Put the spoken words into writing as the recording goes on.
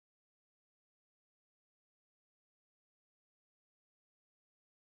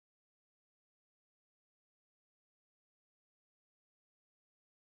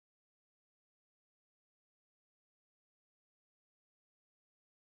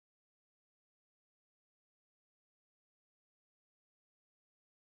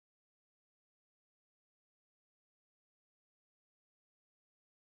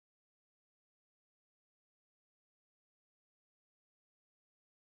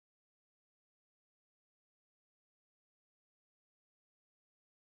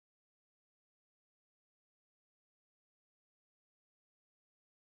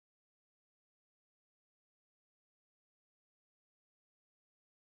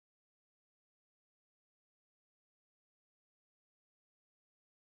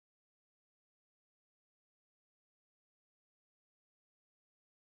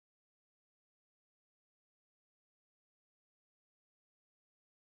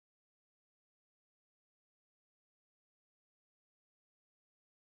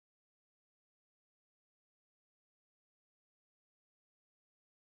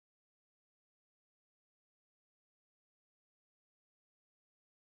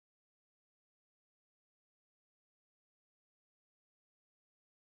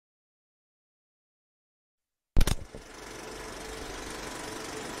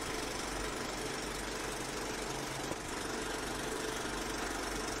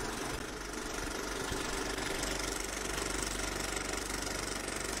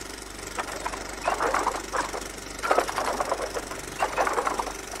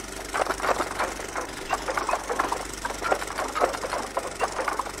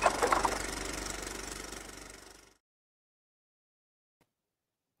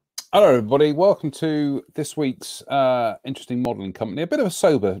Hello, everybody. Welcome to this week's Interesting Modelling Company. A bit of a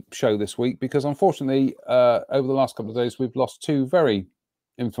sober show this week because, unfortunately, over the last couple of days, we've lost two very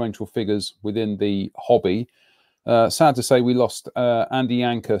influential figures within the hobby. Sad to say, we lost Andy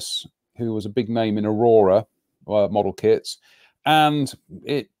Yankus, who was a big name in Aurora model kits, and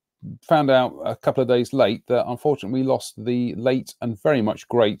it found out a couple of days late that, unfortunately, we lost the late and very much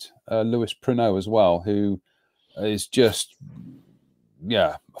great Lewis Pruneau as well, who is just...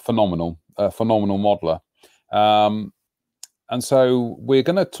 yeah, phenomenal modeler. And so we're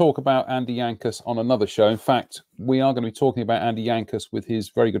going to talk about Andy Yankus on another show. In fact, we are going to be talking about Andy Yankus with his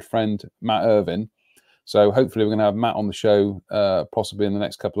very good friend, Matt Irvin. So hopefully we're going to have Matt on the show possibly in the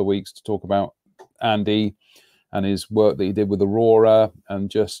next couple of weeks to talk about Andy and his work that he did with Aurora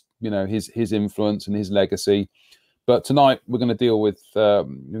and just, you know, his influence and his legacy. But tonight we're going to deal with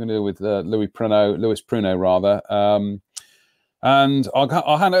Lewis Pruneau rather. And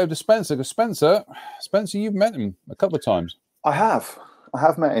I'll hand it over to Spencer, because Spencer, you've met him a couple of times. I have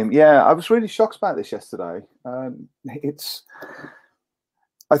met him. Yeah, I was really shocked about this yesterday. I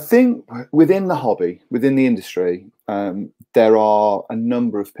think within the hobby, within the industry, there are a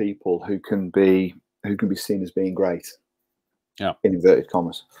number of people who can be seen as being great. Yeah, in inverted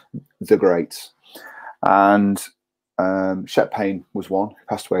commas, the greats. And Shep Payne was one, who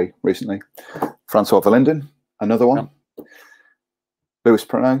passed away recently. Francois Verlinden, another one. Yeah. Lewis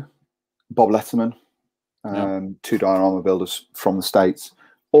Pruneau, Bob Letterman, two diorama builders from the States,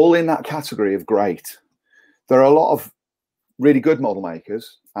 all in that category of great. There are a lot of really good model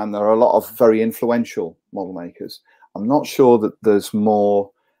makers, and there are a lot of very influential model makers. I'm not sure that there's more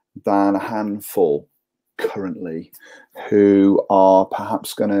than a handful currently who are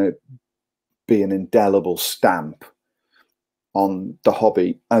perhaps going to be an indelible stamp on the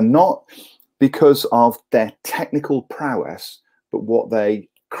hobby, and not because of their technical prowess, but what they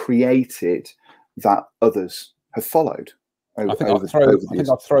created that others have followed. I think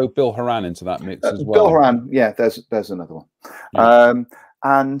I'll throw Bill Horan into that mix as well. Bill Horan, yeah, there's another one. Yeah.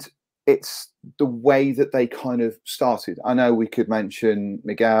 And it's the way that they kind of started. I know we could mention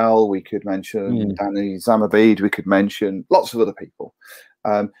Miguel, we could mention Danny Zamabid, we could mention lots of other people,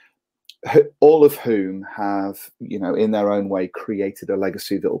 all of whom have, you know, in their own way, created a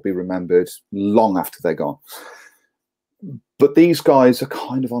legacy that will be remembered long after they're gone. But these guys are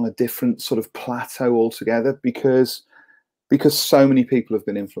kind of on a different sort of plateau altogether because so many people have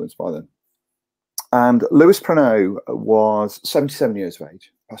been influenced by them. And Lewis Pruneau was 77 years of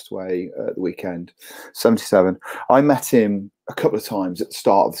age, passed away at the weekend, 77. I met him a couple of times at the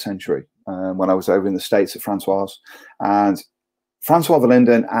start of the century when I was over in the States at Francois. And Francois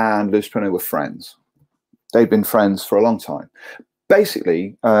Verlinden and Lewis Pruneau were friends. They'd been friends for a long time.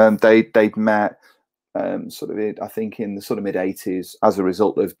 Basically, they'd met I think in the sort of mid-80s as a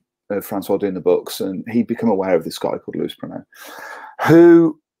result of Francois doing the books, and he'd become aware of this guy called Lewis Pruneau,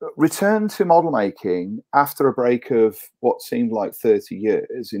 who returned to model making after a break of what seemed like 30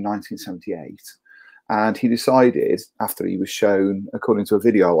 years in 1978. And he decided, after he was shown, according to a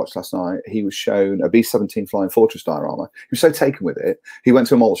video I watched last night, he was shown a B-17 Flying Fortress diorama. He was so taken with it, he went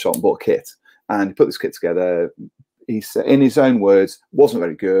to a model shop and bought a kit, and he put this kit together. He said, in his own words, wasn't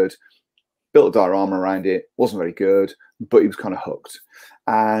very good. Built a diorama around it, wasn't very good, but he was kind of hooked.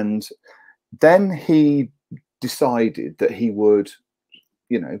 And then he decided that he would,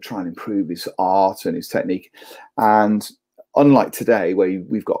 you know, try and improve his art and his technique. And unlike today, where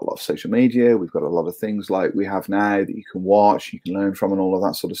we've got a lot of social media, we've got a lot of things like we have now that you can watch, you can learn from, and all of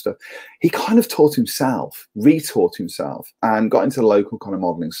that sort of stuff, he kind of taught himself, retaught himself, and got into the local kind of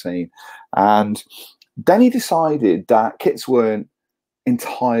modeling scene. And then he decided that kits weren't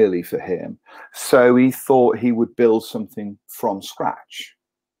entirely for him, so he thought he would build something from scratch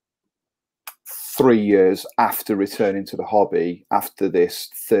 3 years after returning to the hobby after this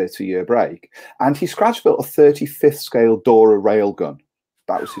 30-year break. And he scratch built a 35th scale Dora railgun.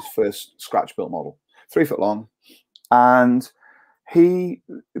 That was his first scratch built model, 3 foot long. And he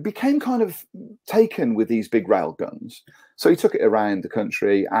became kind of taken with these big railguns, so he took it around the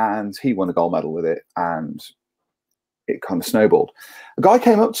country and he won a gold medal with it, and it kind of snowballed. A guy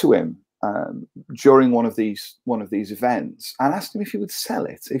came up to him during one of these events and asked him if he would sell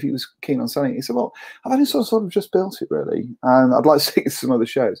it, if he was keen on selling it. He said, "Well, I've only sort of just built it, really, and I'd like to see it to some other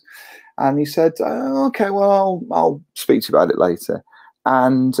shows." And he said, "Okay, well, I'll speak to you about it later."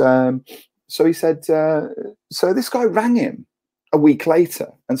 And so he said, so this guy rang him a week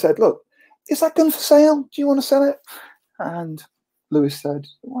later and said, "Look, is that gun for sale? Do you want to sell it?" And Lewis said,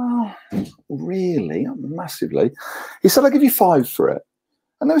 "Well, really, not massively." He said, "I'll give you $5 for it."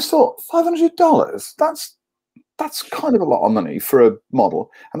 And Lewis thought, $500? that's kind of a lot of money for a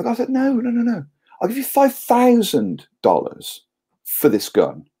model. And the guy said, no, no, no, no. I'll give you $5,000 for this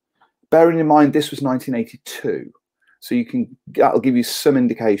gun. Bearing in mind, this was 1982. So that'll give you some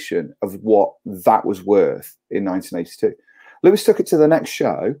indication of what that was worth in 1982. Lewis took it to the next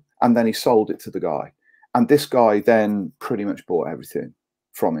show and then he sold it to the guy. And this guy then pretty much bought everything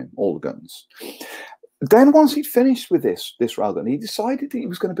from him, all the guns. Then once he'd finished with this railgun, he decided that he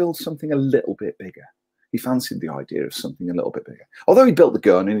was going to build something a little bit bigger. He fancied the idea of something a little bit bigger. Although he built the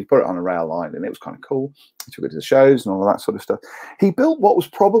gun and he put it on a rail line and it was kind of cool. He took it to the shows and all of that sort of stuff. He built what was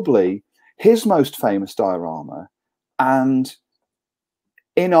probably his most famous diorama and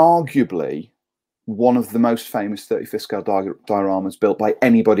inarguably one of the most famous 35th scale dioramas built by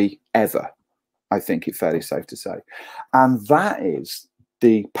anybody ever, I think it's fairly safe to say. And that is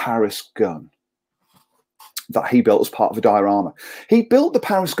the Paris gun that he built as part of a diorama. He built the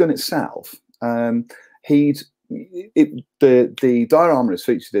Paris gun itself. The diorama is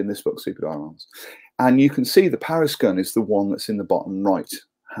featured in this book, Super Dioramas. And you can see the Paris gun is the one that's in the bottom right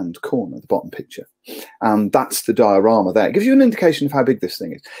hand corner, the bottom picture. And that's the diorama there. It gives you an indication of how big this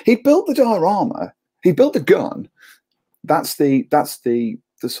thing is. He built the diorama, he built the gun. That's the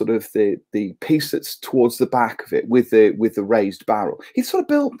sort of the piece that's towards the back of it with the raised barrel. He sort of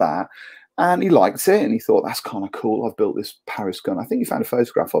built that and he liked it and he thought, that's kind of cool. I've built this Paris gun. I think he found a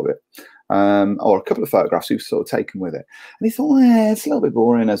photograph of it, or a couple of photographs he was sort of taken with it. And he thought, it's a little bit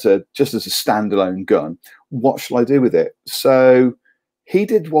boring just as a standalone gun. What shall I do with it? So he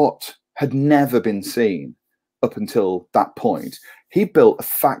did what had never been seen up until that point. He built a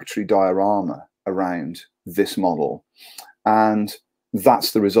factory diorama around this model, and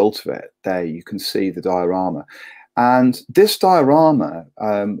that's the result of it. There you can see the diorama. And this diorama,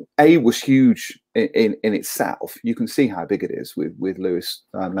 was huge in itself. You can see how big it is with Lewis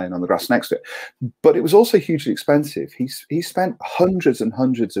laying on the grass next to it. But it was also hugely expensive. He spent hundreds and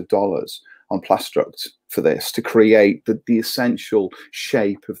hundreds of dollars on Plastruct for this to create the essential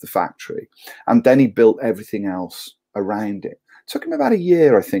shape of the factory. And then he built everything else around it. It took him about a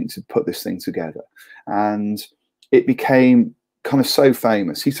year, I think, to put this thing together. And it became kind of so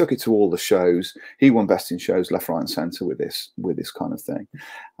famous. He took it to all the shows. He won Best in Shows left, right, and centre with this kind of thing.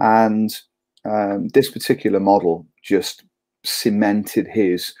 And this particular model just cemented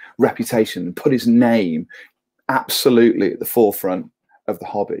his reputation and put his name absolutely at the forefront of the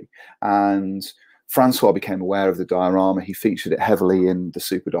hobby. And Francois became aware of the diorama. He featured it heavily in the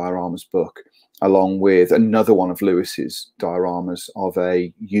Super Dioramas book, along with another one of Lewis's dioramas of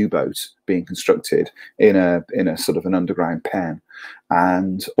a U-boat being constructed in a sort of an underground pen,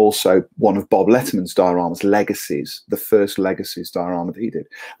 and also one of Bob Letterman's dioramas, Legacies, the first Legacies diorama that he did,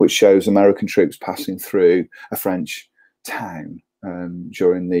 which shows American troops passing through a French town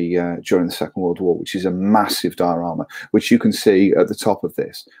during the Second World War, which is a massive diorama, which you can see at the top of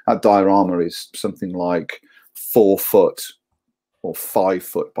this. That diorama is something like 4 foot or 5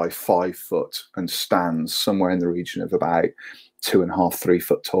 foot by 5 foot and stands somewhere in the region of about 2.5, 3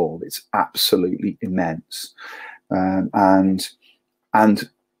 foot tall. It's absolutely immense. And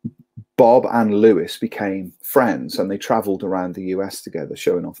Bob and Lewis became friends, and they traveled around the US together,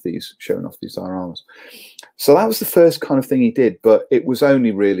 showing off these dioramas. So that was the first kind of thing he did, but it was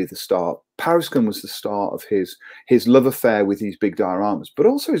only really the start. Paris gun was the start of his love affair with these big dioramas, but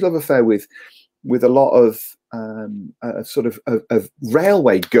also his love affair with a lot of of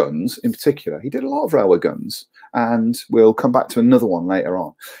railway guns in particular. He did a lot of railway guns, and we'll come back to another one later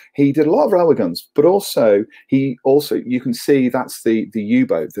on. He did a lot of railway guns, but also you can see that's the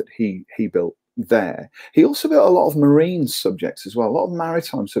U-boat that he built there. He also built a lot of marine subjects as well. A lot of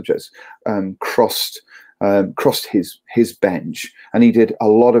maritime subjects crossed his bench, and he did a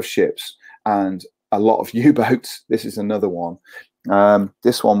lot of ships and a lot of U-boats. This is another one.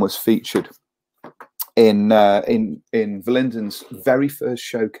 This one was featured in Verlinden's very first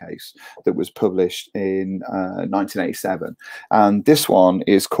showcase that was published in 1987, and this one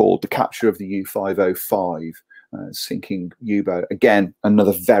is called The Capture of the U-505 sinking U-boat. Again,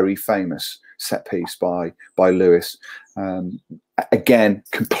 another very famous set piece by Lewis. Again,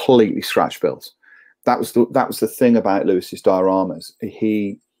 completely scratch built. That was the thing about Lewis's dioramas.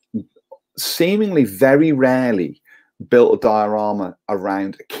 He seemingly very rarely built a diorama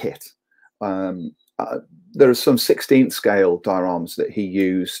around a kit. There are some 16th scale dioramas that he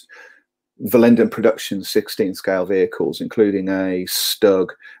used, Verlinden Productions 16th scale vehicles, including a Stug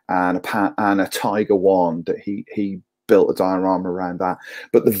and a Tiger One that he built a diorama around that.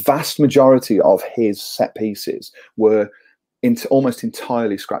 But the vast majority of his set pieces were into almost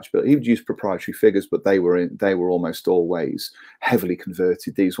entirely scratch built. He would use proprietary figures, but they were almost always heavily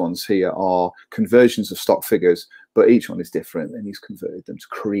converted. These ones here are conversions of stock figures, but each one is different, and he's converted them to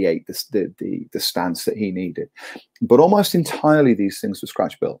create the stance that he needed. But almost entirely these things were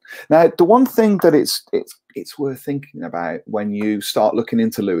scratch built. Now, the one thing that it's worth thinking about when you start looking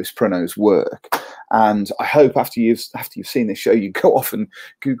into Lewis Pruneau's work, and I hope after you've seen this show, you go off and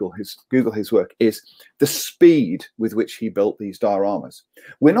Google his work, is the speed with which he built these dioramas.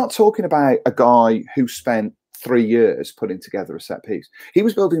 We're not talking about a guy who spent 3 years putting together a set piece. He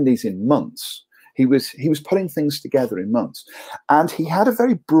was building these in months. He was putting things together in months, and he had a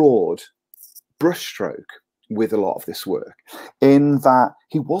very broad brushstroke with a lot of this work, in that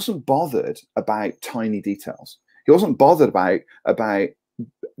he wasn't bothered about tiny details. He wasn't bothered about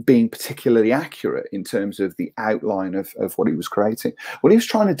being particularly accurate in terms of the outline of what he was creating. What he was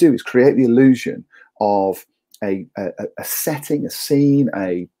trying to do is create the illusion of a setting, a scene,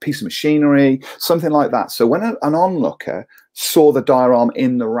 a piece of machinery, something like that. So when an onlooker saw the diorama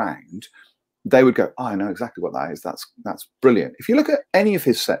in the round, they would go, oh, I know exactly what that is. That's brilliant. If you look at any of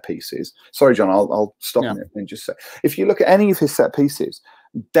his set pieces, sorry, John, I'll stop and just say, if you look at any of his set pieces,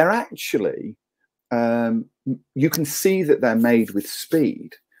 they're actually, you can see that they're made with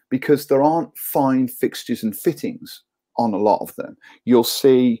speed, because there aren't fine fixtures and fittings on a lot of them. You'll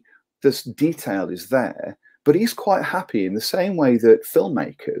see this detail is there, but he's quite happy in the same way that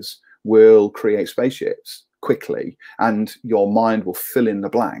filmmakers will create spaceships quickly and your mind will fill in the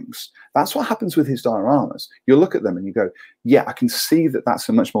blanks. That's what happens with his dioramas. You look at them and you go, yeah, I can see that that's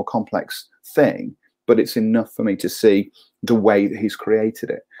a much more complex thing, but it's enough for me to see the way that he's created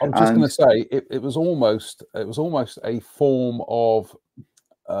it. I was just going to say, it was almost a form of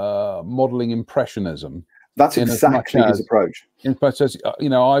modeling impressionism. That's exactly his approach. In fact, as you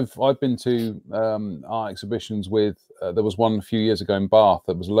know, I've been to art exhibitions with. There was one a few years ago in Bath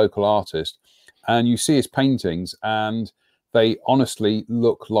that was a local artist, and you see his paintings, and they honestly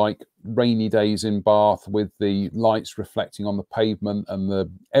look like rainy days in Bath with the lights reflecting on the pavement and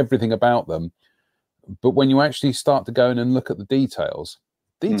everything about them. But when you actually start to go in and look at the details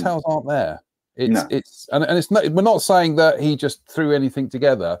aren't there. It's not, we're not saying that he just threw anything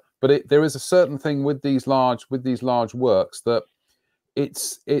together, but there is a certain thing with these large works that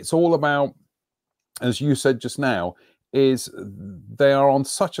it's all about, as you said just now, is they are on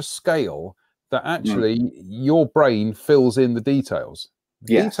such a scale that actually your brain fills in the details.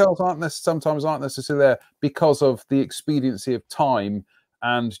 Details sometimes aren't necessarily there because of the expediency of time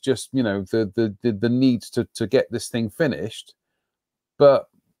and just, you know, the need to get this thing finished. But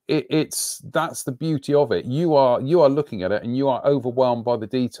that's the beauty of it. You are looking at it and you are overwhelmed by the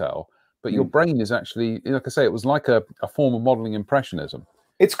detail, but your brain is actually, like I say, it was like a form of modeling impressionism.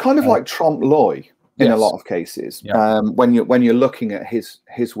 It's kind of like trompe l'oeil in a lot of cases. When you're looking at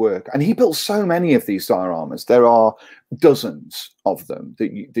his work, and he built so many of these dioramas. There are dozens of them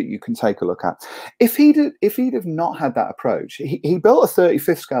that you can take a look at. If he'd have not had that approach, he built a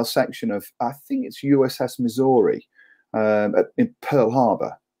 35th scale section of, I think it's USS Missouri in Pearl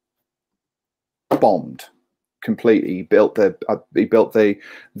Harbor. Bombed completely. He built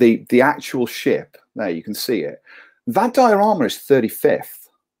the actual ship. There you can see it. That diorama is 35th.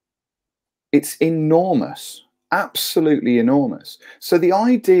 It's enormous, absolutely enormous. So the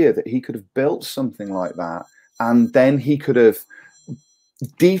idea that he could have built something like that and then he could have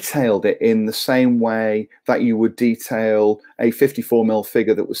detailed it in the same way that you would detail a 54mm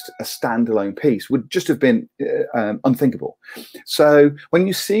figure that was a standalone piece would just have been unthinkable. So when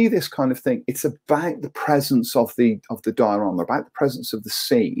you see this kind of thing, it's about the presence of the diorama, about the presence of the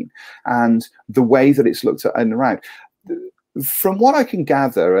scene and the way that it's looked at and around. From what I can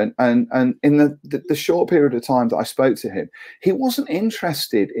gather, and in the short period of time that I spoke to him, he wasn't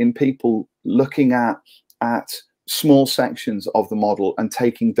interested in people looking at small sections of the model and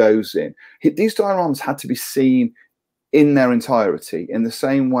taking those in. These dioramas had to be seen in their entirety, in the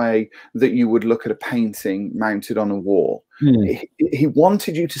same way that you would look at a painting mounted on a wall. He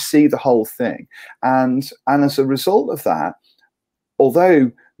wanted you to see the whole thing, and as a result of that, although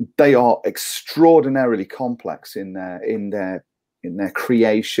they are extraordinarily complex in their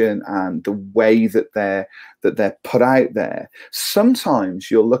creation and the way that they're put out there, sometimes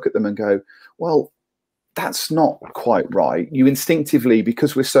you'll look at them and go, well, that's not quite right. You instinctively,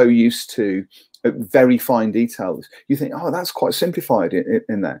 because we're so used to very fine details, you think, oh, that's quite simplified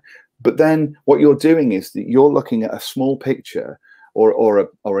in there. But then what you're doing is that you're looking at a small picture or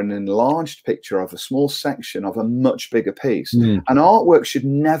an enlarged picture of a small section of a much bigger piece. And artwork should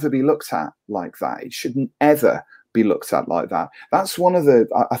never be looked at like that. It shouldn't ever be looked at like that. That's one of the,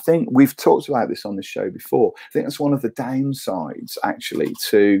 I think we've talked about this on the show before. I think that's one of the downsides actually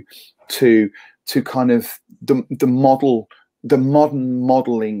to kind of the modern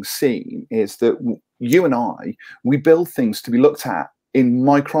modeling scene, is that you and I, we build things to be looked at in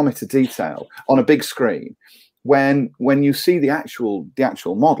micrometer detail on a big screen. When you see the actual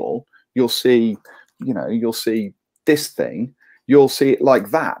model, you'll see, you know, you'll see this thing, you'll see it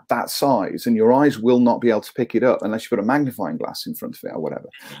like that size, and your eyes will not be able to pick it up unless you put a magnifying glass in front of it or whatever.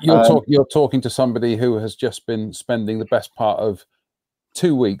 You're talking to somebody who has just been spending the best part of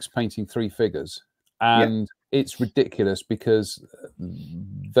 2 weeks painting 3 figures, and it's ridiculous because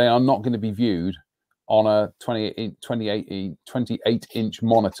they are not going to be viewed on a 28-inch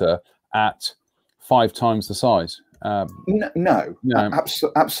monitor at 5 times the size. No,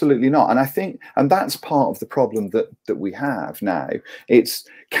 absolutely not. And I think, and that's part of the problem that we have now. It's,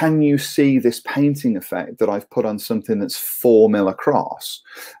 can you see this painting effect that I've put on something that's 4 mil across?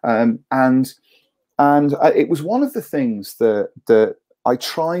 And it was one of the things that I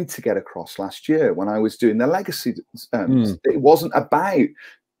tried to get across last year when I was doing the legacy. It wasn't about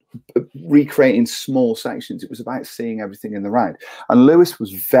recreating small sections, it was about seeing everything in the round. And Lewis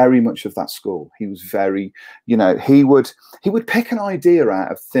was very much of that school. He was very, you know, he would pick an idea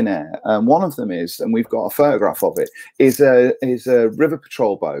out of thin air. One of them is, and we've got a photograph of it, is a river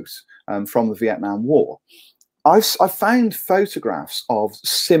patrol boat from the Vietnam War. I've found photographs of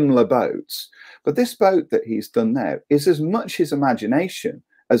similar boats, but this boat that he's done now is as much his imagination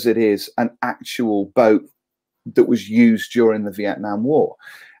as it is an actual boat that was used during the Vietnam War.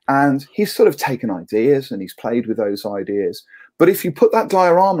 And he's sort of taken ideas and he's played with those ideas. But if you put that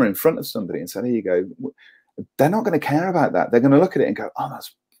diorama in front of somebody and say, here you go, they're not going to care about that. They're going to look at it and go, oh,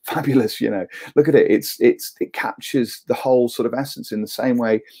 that's fabulous. You know, look at it. It captures the whole sort of essence in the same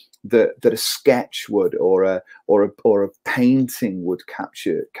way that a sketch would, or a painting would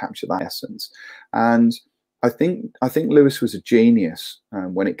capture that essence. And I think Lewis was a genius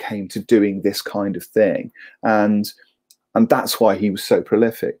when it came to doing this kind of thing. And that's why he was so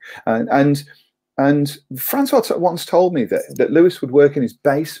prolific. And Francois once told me that Lewis would work in his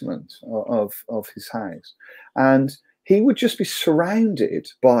basement of his house, and he would just be surrounded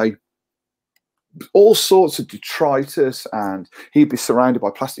by all sorts of detritus, and he'd be surrounded by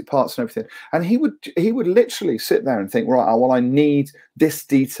plastic parts and everything. And he would literally sit there and think, right, well, I need this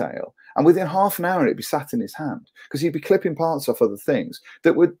detail. And within half an hour, it'd be sat in his hand, because he'd be clipping parts off other things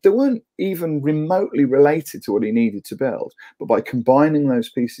that weren't even remotely related to what he needed to build. But by combining those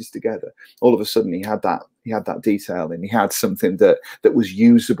pieces together, all of a sudden he had that detail, and he had something that was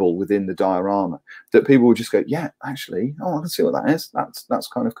usable within the diorama, that people would just go, yeah, actually, oh, I can see what that is. That's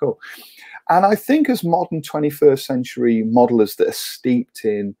kind of cool. And I think as modern 21st century modelers that are steeped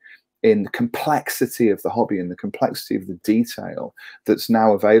in the complexity of the hobby and the complexity of the detail that's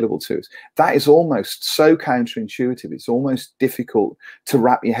now available to us, that is almost so counterintuitive. It's almost difficult to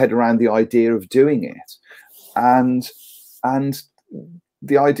wrap your head around the idea of doing it. And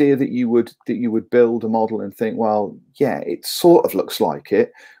the idea that you would build a model and think, well, yeah, it sort of looks like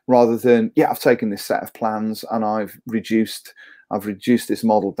it, rather than, yeah, I've taken this set of plans and I've reduced this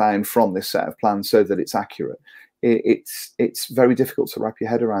model down from this set of plans so that it's accurate. It's very difficult to wrap your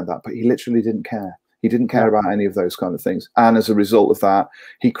head around that. But he literally didn't care. He didn't care about any of those kind of things. And as a result of that,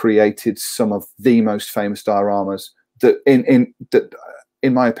 he created some of the most famous dioramas that, in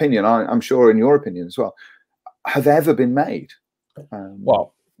my opinion, I'm sure in your opinion as well, have ever been made.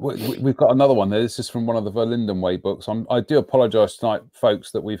 Well, we've got another one there. This is from one of the Verlinden Way books. I do apologise tonight,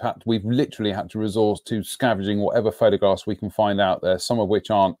 folks, that we've literally had to resort to scavenging whatever photographs we can find out there, some of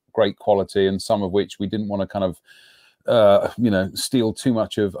which aren't great quality and some of which we didn't want to kind of you know, steal too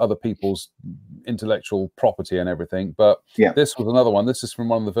much of other people's intellectual property and everything. But yeah, this was another one. This is from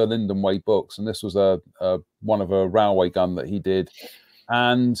one of the Verlinden Way books, and this was one of a railway gun that he did.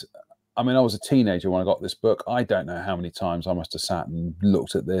 And I mean, I was a teenager when I got this book. I don't know how many times I must have sat and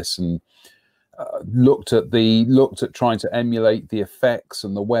looked at this and looked at trying to emulate the effects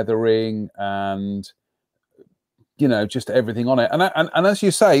and the weathering and, you know, just everything on it. And as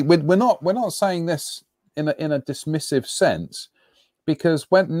you say, we're not saying this in a dismissive sense, because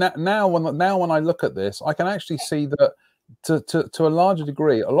now when I look at this, I can actually see that to a larger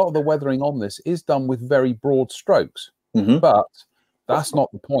degree, a lot of the weathering on this is done with very broad strokes, but that's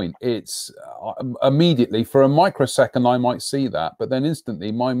not the point. It's immediately, for a microsecond, I might see that, but then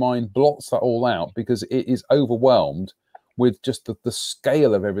instantly my mind blots that all out because it is overwhelmed with just the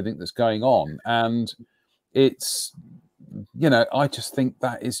scale of everything that's going on. And it's, you know, I just think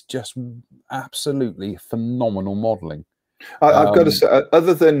that is just absolutely phenomenal modeling. I've got to say,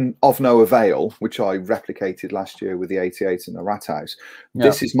 other than Of No Avail, which I replicated last year with the 88 and the Rat House,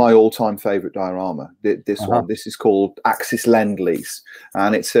 this is my all-time favourite diorama. This one, this is called Axis Lend-Lease,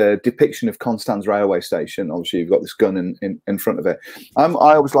 and it's a depiction of Constance railway station. Obviously, you've got this gun in front of it.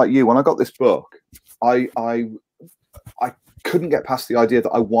 I was like you when I got this book. I couldn't get past the idea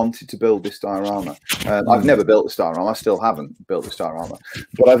that I wanted to build this diorama. I've never built this diorama. I still haven't built this diorama,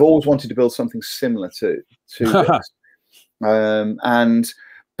 but I've always wanted to build something similar to this.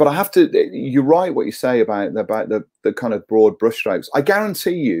 But I have to. You're right what you say about the kind of broad brushstrokes. I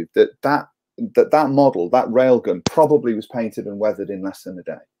guarantee you that model, that railgun, probably was painted and weathered in less than a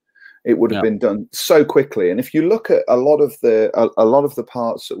day. It would have been done so quickly. And if you look at a lot of the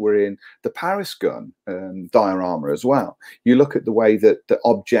parts that were in the Paris gun diorama as well, you look at the way that the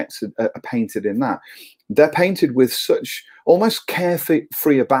objects are painted in that. They're painted with such almost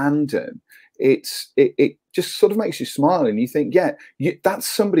carefree abandon. It just sort of makes you smile, and you think, yeah, that's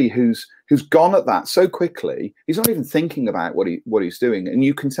somebody who's gone at that so quickly. He's not even thinking about what he's doing, and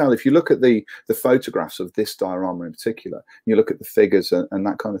you can tell if you look at the photographs of this diorama in particular. You look at the figures and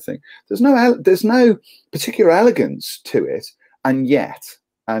that kind of thing. There's no particular elegance to it, and yet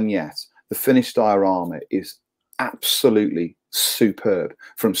the finished diorama is absolutely superb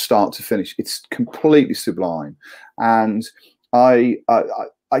from start to finish. It's completely sublime, and I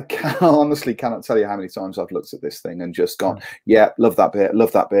honestly cannot tell you how many times I've looked at this thing and just gone, yeah, love that bit,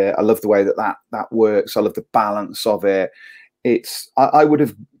 love that bit. I love the way that works. I love the balance of it. I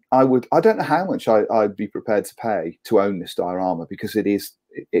don't know how much I'd be prepared to pay to own this diorama, because it is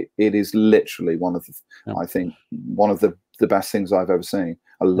literally one of I think one of the best things I've ever seen.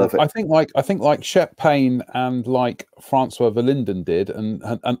 I love it. I think like Shep Payne and like Francois Verlinden did, and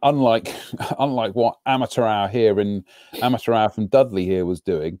unlike what Amateur Hour here in Amateur Hour from Dudley here was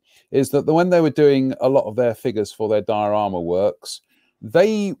doing, is that when they were doing a lot of their figures for their diorama works,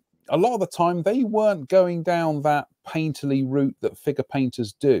 a lot of the time they weren't going down that painterly route that figure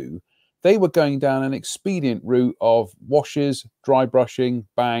painters do. They were going down an expedient route of washes, dry brushing,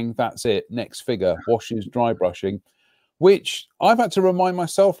 bang, that's it, next figure, washes, dry brushing. Which I've had to remind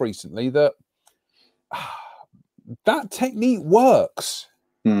myself recently that that technique works.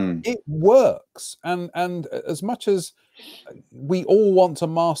 It works, and as much as we all want to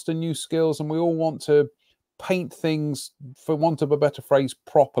master new skills and we all want to paint things, for want of a better phrase,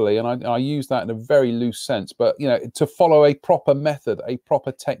 properly, and I use that in a very loose sense, but you know, to follow a proper method, a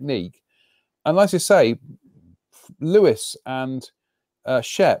proper technique, and as you say, Lewis and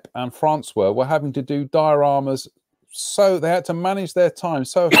Shep and Francois were having to do dioramas. So they had to manage their time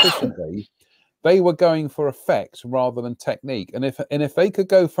so efficiently. They were going for effect rather than technique. And if they could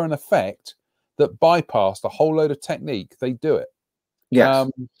go for an effect that bypassed a whole load of technique, they do it. Yes.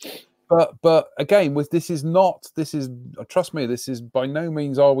 But again, trust me, this is by no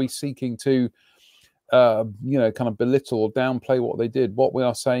means are we seeking to kind of belittle or downplay what they did. What we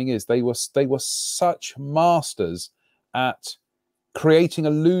are saying is they were such masters at creating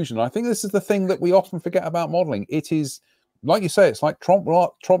illusion. I think this is the thing that we often forget about modeling. It is, like you say, it's like trompe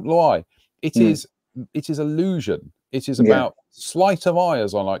l'oeil. It is illusion. It is about sleight of eye,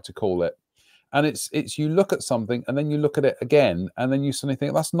 as I like to call it. And it's you look at something and then you look at it again, and then you suddenly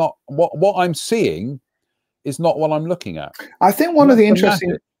think that's not what I'm seeing is not what I'm looking at. I think one of the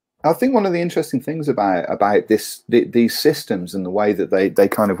interesting things about these systems and the way that they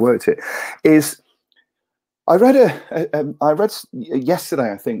kind of worked it is, I read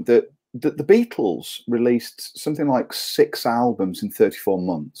yesterday, I think, that the Beatles released something like 6 albums in 34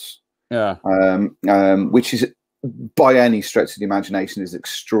 months. Yeah. Which is, by any stretch of the imagination, is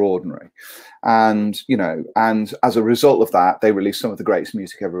extraordinary. And, you know, and as a result of that, they released some of the greatest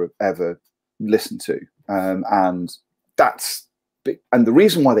music ever listened to. And the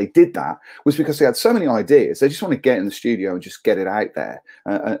reason why they did that was because they had so many ideas. They just want to get in the studio and just get it out there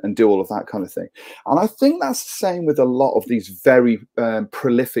and do all of that kind of thing. And I think that's the same with a lot of these very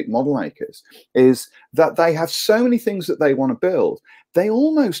prolific model makers, is that they have so many things that they want to build. They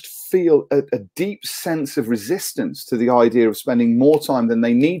almost feel a deep sense of resistance to the idea of spending more time than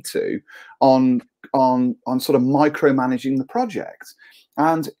they need to on sort of micromanaging the project.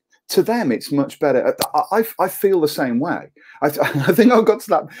 And to them, it's much better. I feel the same way. I think I've got to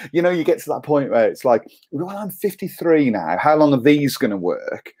that, you know, you get to that point where it's like, well, I'm 53 now. How long are these going to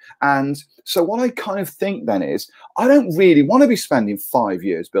work? And so what I kind of think then is, I don't really want to be spending 5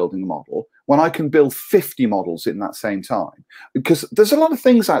 years building a model when I can build 50 models in that same time. Because there's a lot of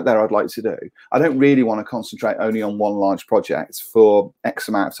things out there I'd like to do. I don't really want to concentrate only on one large project for X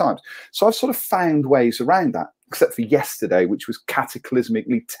amount of time. So I've sort of found ways around that, except for yesterday, which was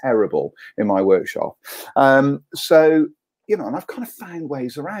cataclysmically terrible in my workshop. So you know, and I've kind of found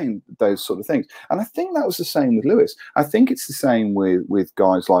ways around those sort of things. And I think that was the same with Lewis. I think it's the same with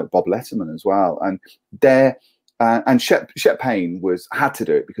guys like Bob Letterman as well. And and Shep Payne had to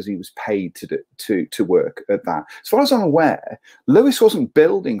do it because he was paid to work at that. As far as I'm aware, Lewis wasn't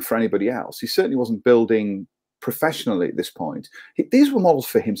building for anybody else. He certainly wasn't building professionally at this point. These were models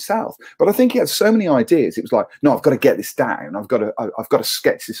for himself, but I think he had so many ideas. It was like, no, I've got to get this down. I've got to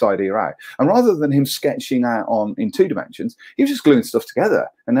sketch this idea out. And rather than him sketching out in 2 dimensions, he was just gluing stuff together.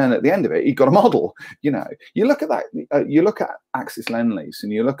 And then at the end of it, he got a model. You know, you look at that. You look at Axis Lend-Lease,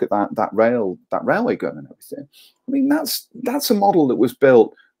 and you look at that railway gun and everything. I mean, that's a model that was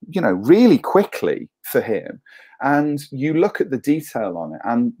built, you know, really quickly for him. And you look at the detail on it,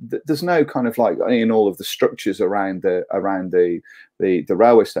 and there's no kind of like in all of the structures around the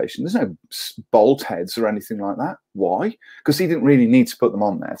railway station. There's no bolt heads or anything like that. Why? Because he didn't really need to put them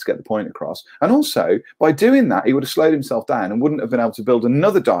on there to get the point across. And also, by doing that, he would have slowed himself down and wouldn't have been able to build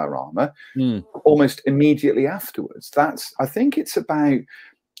another diorama almost immediately afterwards. I think it's about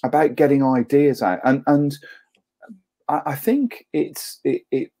getting ideas out, and I think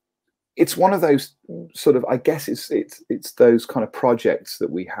it's one of those sort of, I guess it's those kind of projects that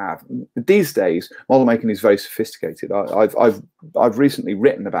we have these days. Model making is very sophisticated. I've recently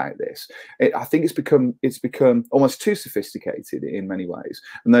written about this. I think it's become almost too sophisticated in many ways.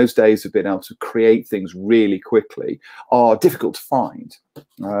 And those days of being able to create things really quickly are difficult to find.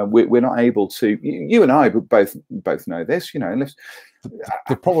 We're not able to. You and I both know this. You know, unless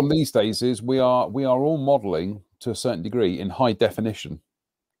the problem these days is we are all modeling to a certain degree in high definition.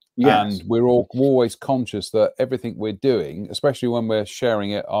 Yes. And we're always conscious that everything we're doing, especially when we're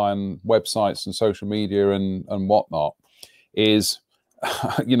sharing it on websites and social media and whatnot, is,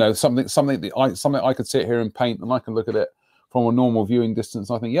 you know, something I could sit here and paint, and I can look at it from a normal viewing distance.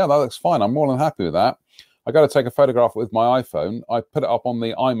 And I think, yeah, that looks fine. I'm more than happy with that. I got to take a photograph with my iPhone. I put it up on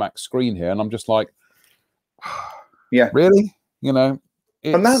the iMac screen here, and I'm just like, yeah, really, you know.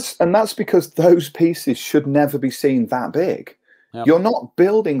 And that's because those pieces should never be seen that big. Yep. You're not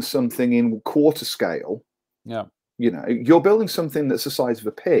building something in quarter scale. Yeah. You know, you're building something that's the size of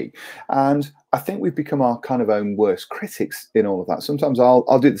a pea. And I think we've become our kind of own worst critics in all of that. Sometimes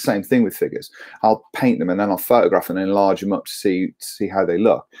I'll do the same thing with figures. I'll paint them and then I'll photograph and enlarge them up to see how they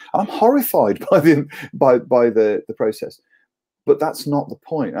look. And I'm horrified by the process. But that's not the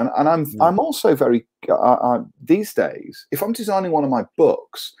point. And I'm also very these days, if I'm designing one of my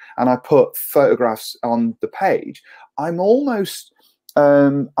books and I put photographs on the page, I'm almost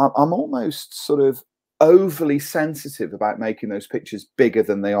sort of overly sensitive about making those pictures bigger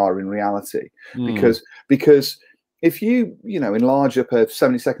than they are in reality. Because if you enlarge up a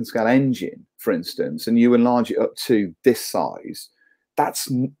 72nd scale engine, for instance, and you enlarge it up to this size,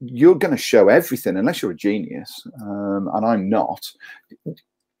 you're going to show everything unless you're a genius, and I'm not.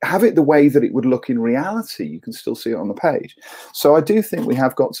 Have it the way that it would look in reality. You can still see it on the page. So I do think we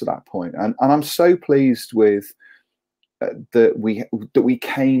have got to that point, and I'm so pleased with that we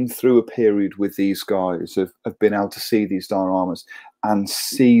came through a period with these guys of being able to see these dioramas and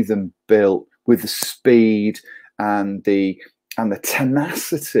see them built with the speed and the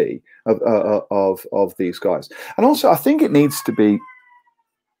tenacity of these guys. And also, I think it needs to be.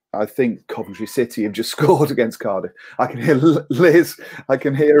 I think Coventry City have just scored against Cardiff. I can hear Liz. I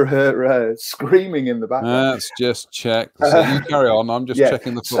can hear her screaming in the background. Let's just check. So you carry on. I'm just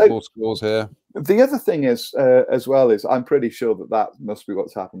checking the football scores here. The other thing is, as well, is I'm pretty sure that must be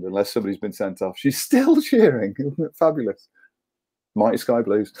what's happened, unless somebody's been sent off. She's still cheering. Isn't it fabulous? Mighty Sky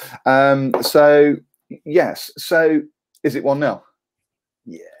Blues. So yes. So is it 1-0?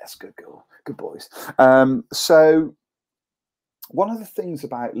 Yes. Good goal. Good boys. So. One of the things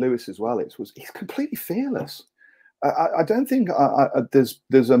about Lewis as well was he's completely fearless. I don't think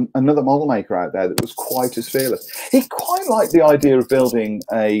there's another model maker out there that was quite as fearless. He quite liked the idea of building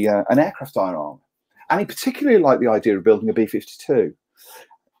an aircraft diorama, and he particularly liked the idea of building a B-52.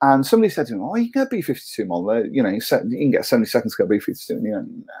 And somebody said to him, "Oh, you can get a B-52 model. You know, you can get a 72nd scale B-52." And he went,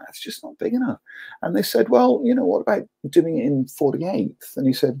 "Nah, it's just not big enough." And they said, "Well, you know, what about doing it in 48th?" And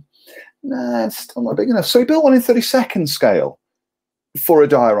he said, "Nah, it's still not big enough." So he built one in 32nd scale. For a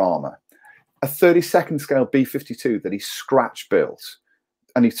diorama, a 32nd scale B-52 that he scratch built,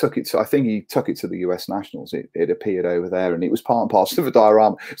 and he took it to, I think he took it to the US Nationals. It appeared over there, and it was part and parcel of a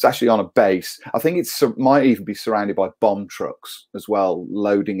diorama. It's actually on a base. I think it might even be surrounded by bomb trucks as well,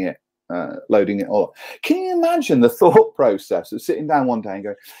 loading it all. Can you imagine the thought process of sitting down one day and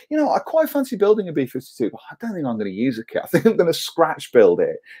going, you know, I quite fancy building a B-52, but I don't think I'm going to use a kit. I think I'm going to scratch build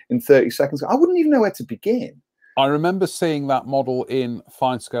it in 30 seconds. I wouldn't even know where to begin. I remember seeing that model in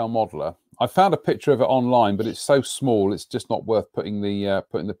Fine Scale Modeler. I found a picture of it online, but it's so small, it's just not worth putting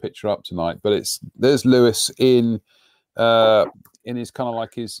the picture up tonight. But there's Lewis in his kind of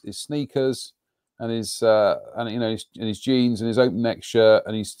like his sneakers and his and you know in his jeans and his open neck shirt,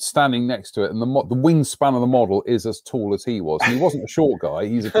 and he's standing next to it, and the wingspan of the model is as tall as he was. And he wasn't a short guy;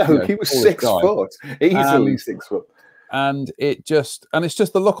 he was 6 foot, easily 6 foot. And it's just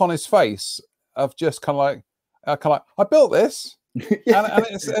the look on his face of just kind of like I built this, and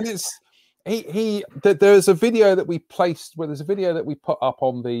it's there's a video that we placed. Well, there's a video that we put up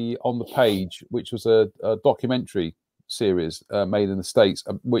on the page, which was a documentary series made in the States,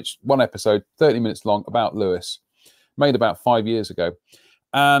 which one episode 30 minutes long about Lewis, made about 5 years ago.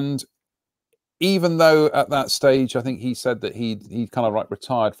 And even though at that stage I think he said that he kind of like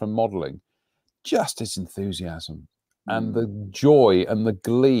retired from modeling, just his enthusiasm and the joy and the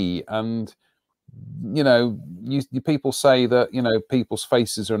glee, and you know, you people say that, you know, people's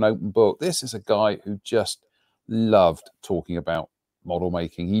faces are an open book. This is a guy who just loved talking about model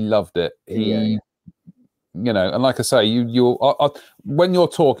making. He loved it. You know, and like I say, when you're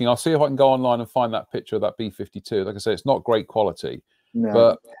talking, I'll see if I can go online and find that picture of that B-52. Like I say, it's not great quality,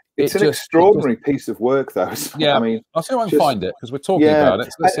 but it's an extraordinary piece of work, though. Yeah, I mean, I'll see if I can find it, because we're talking about it.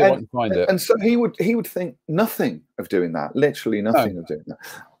 So let's see if I can find it. And so he would think nothing of doing that, literally nothing of doing that.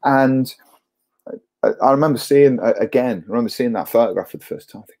 And I remember seeing that photograph for the first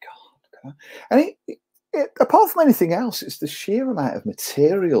time. I think, oh, God. And apart from anything else, it's the sheer amount of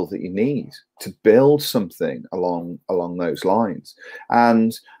material that you need to build something along those lines,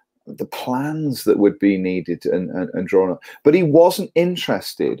 and the plans that would be needed and drawn up. But he wasn't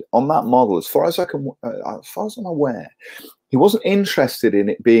interested on that model, as far as I'm aware. He wasn't interested in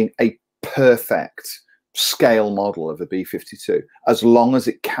it being a perfect scale model of a B-52, as long as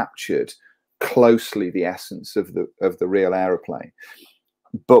it captured closely the essence of the real aeroplane.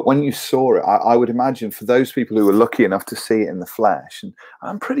 But when you saw it, I would imagine for those people who were lucky enough to see it in the flesh, and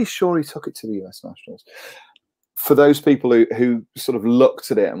I'm pretty sure he took it to the US Nationals, for those people who sort of looked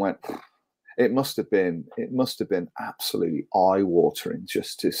at it and went, it must have been absolutely eye-watering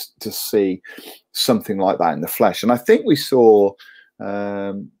just to see something like that in the flesh. And I think we saw,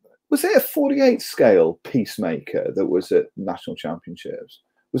 was it a 48 scale Peacemaker that was at National Championships?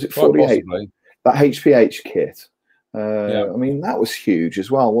 Was it 48? That HPH kit. I mean, that was huge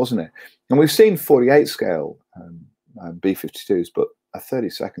as well, wasn't it? And we've seen 48 scale B-52s, but a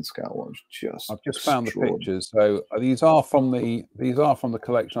 32nd scale one was just. I've just found the pictures. So these are from the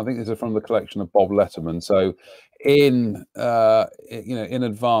collection. I think these are from the collection of Bob Letterman. So in in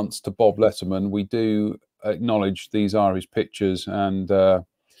advance to Bob Letterman, we do acknowledge these are his pictures, and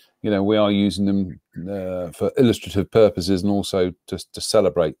we are using them for illustrative purposes, and also just to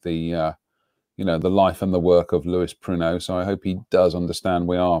celebrate the the life and the work of Lewis Pruneau. So I hope he does understand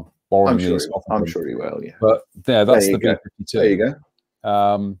we are borrowing these. I'm sure he will. Yeah. But that's the B-52. There you go.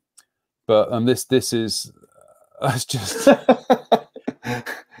 But this is it's just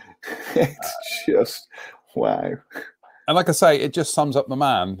it's just wow. And like I say, it just sums up the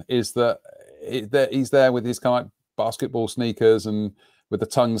man. Is that he's there with his kind of like basketball sneakers and with the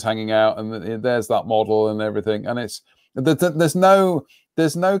tongues hanging out, and there's that model and everything. And it's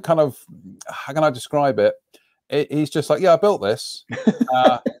there's no kind of, how can I describe it? He's just like, yeah, I built this.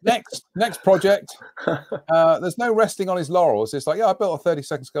 Next project. There's no resting on his laurels. It's like, yeah, I built a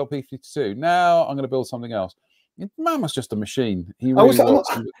 32nd scale P-52. Now I'm going to build something else. Man was just a machine. He really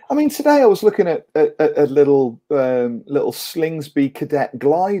was. I mean, today I was looking at a little Slingsby cadet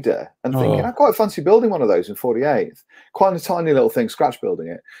glider and thinking, I quite fancy building one of those in 48. Quite a tiny little thing, scratch building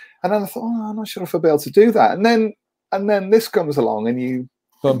it. And then I thought, I'm not sure if I'll be able to do that. And then this comes along, and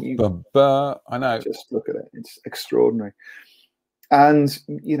I know. Just look at it; it's extraordinary. And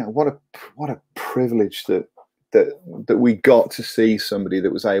what a privilege that we got to see somebody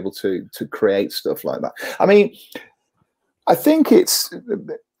that was able to create stuff like that. I mean, I think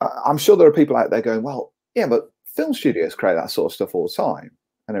I'm sure there are people out there going, well, yeah, but film studios create that sort of stuff all the time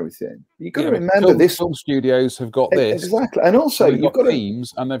and everything. You've got to remember film studios have got this exactly, and also you've got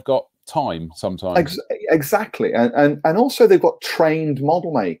teams, and they've got time sometimes. Exactly, and also they've got trained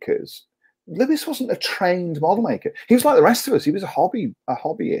model makers. Lewis wasn't a trained model maker. He was like the rest of us. He was a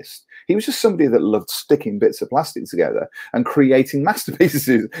hobbyist. He was just somebody that loved sticking bits of plastic together and creating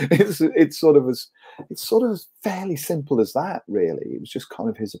masterpieces. It's sort of fairly simple as that, really. It was just kind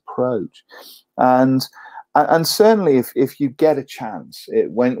of his approach. And certainly, if you get a chance,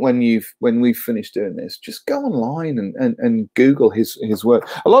 when we've finished doing this, just go online and Google his work.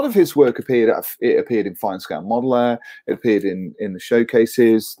 A lot of his work appeared in Fine Scale Modeler. It appeared in the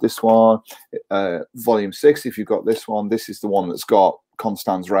showcases. This one, Volume 6. If you've got this one, this is the one that's got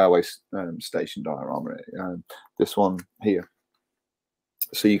Constance railway station diorama. This one here.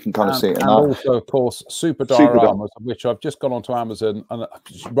 So you can kind of see it. And also, of course, super dioramas, which I've just gone onto Amazon, and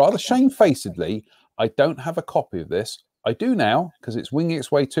rather shamefacedly, I don't have a copy of this. I do now because it's winging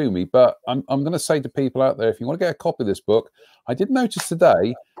its way to me. But I'm going to say to people out there, if you want to get a copy of this book, I did notice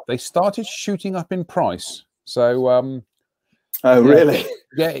today they started shooting up in price. So, oh yeah, really?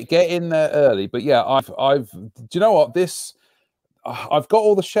 Get in there early. But yeah, I've. Do you know what this? I've got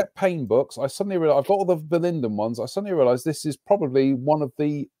all the Shep Payne books. I suddenly realized I've got all the Linden ones. I suddenly realized this is probably one of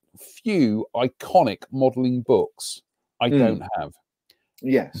the few iconic modeling books I don't have.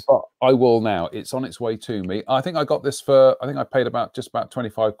 Yes, but I will now. It's on its way to me. I think I got this for. I think I paid just about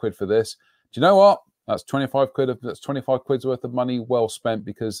 25 quid for this. Do you know what? That's 25 quid. That's 25 quid's worth of money well spent,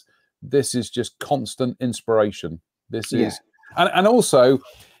 because this is just constant inspiration. This is, and also.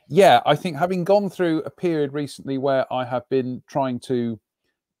 Yeah, I think having gone through a period recently where I have been trying to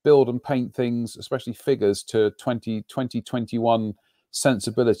build and paint things, especially figures, to 2021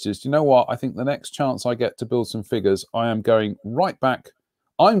 sensibilities. Do you know what? I think the next chance I get to build some figures, I am going right back.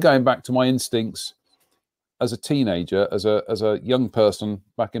 I'm going back to my instincts as a teenager, as a young person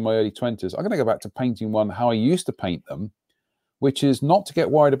back in my early 20s. I'm going to go back to painting one how I used to paint them, which is not to get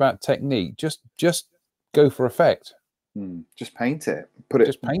worried about technique. Just go for effect. Just paint it. Put it.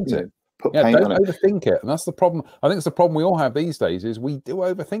 Just paint it. Put paint don't on it. overthink it. And that's the problem. I think it's the problem we all have these days, is we do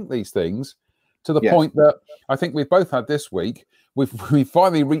overthink these things to the point that I think we've both had this week. We've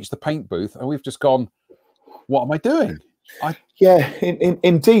finally reached the paint booth and we've just gone, what am I doing?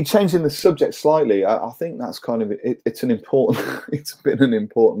 Indeed, changing the subject slightly, I think that's kind of it's an important it's been an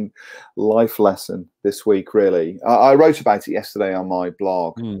important life lesson this week, really. I wrote about it yesterday on my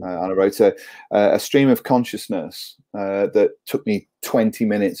blog, and I wrote a stream of consciousness that took me 20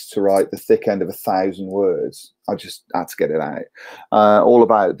 minutes to write the thick end of 1,000 words. I just had to get it out, all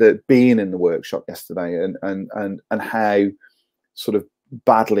about being in the workshop yesterday and how sort of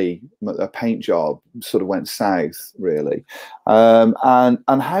badly a paint job sort of went south, really, and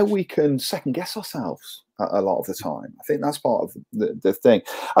how we can second guess ourselves a lot of the time. I think that's part of the thing.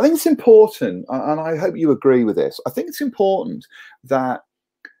 I think it's important, and I hope you agree with this. I think it's important that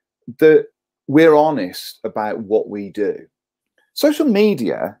we're honest about what we do. Social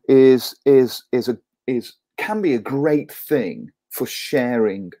media can be a great thing for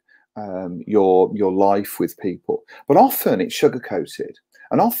sharing your life with people, but often it's sugar-coated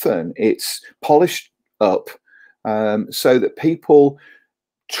and often it's polished up so that people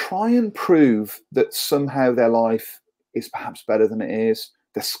try and prove that somehow their life is perhaps better than it is,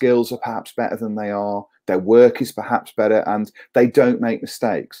 their skills are perhaps better than they are, their work is perhaps better, and they don't make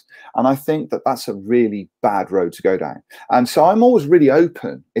mistakes. And I think that that's a really bad road to go down. And so I'm always really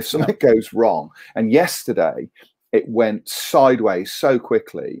open if something goes wrong. And yesterday it went sideways so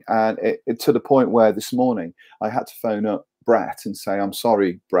quickly, and it to the point where this morning I had to phone up Brett and say, I'm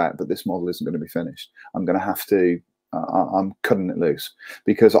sorry, Brett, but this model isn't going to be finished. I'm going to have to, I'm cutting it loose,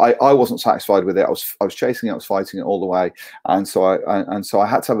 because I wasn't satisfied with it. I was chasing it, I was fighting it all the way. And so I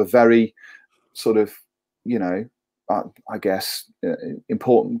had to have a very sort of, you know, I guess,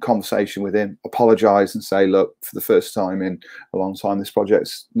 important conversation with him, apologize and say, look, for the first time in a long time, this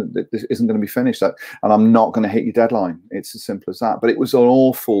isn't going to be finished, and I'm not going to hit your deadline. It's as simple as that. But it was an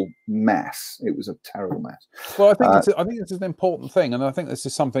awful mess. It was a terrible mess. Well, I think this is an important thing, and I think this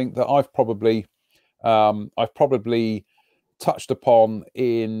is something that I've probably touched upon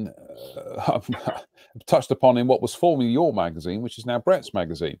in what was formerly your magazine, which is now Brett's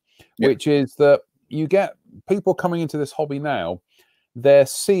magazine, which is that you get people coming into this hobby now, they're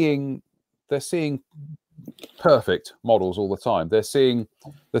seeing perfect models all the time. They're seeing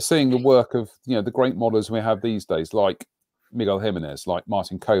the work of, you know, the great models we have these days, like Miguel Jimenez, like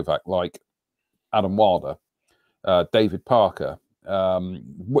Martin Kovac, like Adam Wilder, David Parker.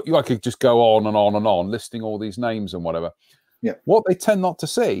 I could just go on and on and on, listing all these names and whatever. Yeah. What they tend not to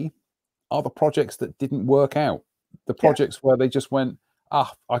see are the projects that didn't work out. The projects where they just went, I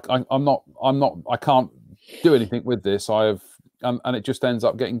can't do anything with this. And it just ends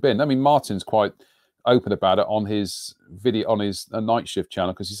up getting binned. I mean, Martin's quite open about it on his video, on his Night Shift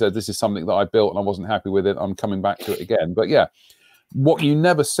channel, because he said, this is something that I built and I wasn't happy with it. I'm coming back to it again. But yeah, what you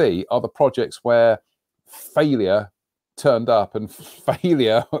never see are the projects where failure turned up, and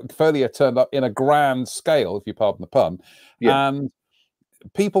failure turned up in a grand scale, if you pardon the pun. And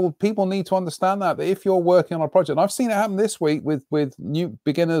people need to understand that if you're working on a project, and I've seen it happen this week with new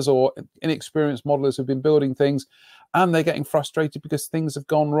beginners or inexperienced modelers who've been building things, and they're getting frustrated because things have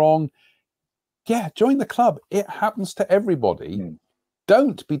gone wrong. Yeah, join the club. It happens to everybody.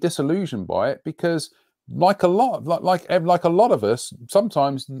 Don't be disillusioned by it, because like a lot, like a lot of us,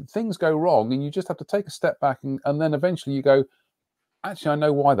 sometimes things go wrong, and you just have to take a step back, and then eventually you go, actually, I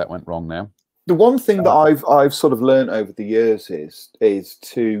know why that went wrong now. The one thing that I've sort of learned over the years is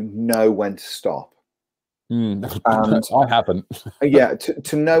to know when to stop. And I haven't. Yeah,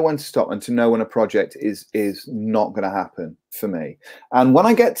 to know when to stop and to know when a project is not going to happen for me. And when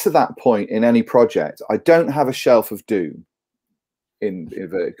I get to that point in any project, I don't have a shelf of doom. In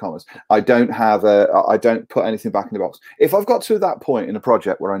inverted commas, I don't put anything back in the box. If I've got to that point in a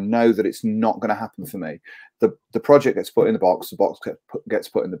project where I know that it's not going to happen for me, the project gets put in the box gets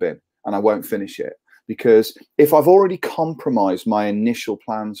put in the bin, and I won't finish it. Because if I've already compromised my initial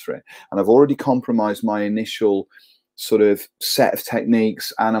plans for it, and I've already compromised my initial sort of set of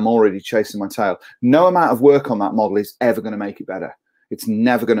techniques, and I'm already chasing my tail, no amount of work on that model is ever going to make it better. It's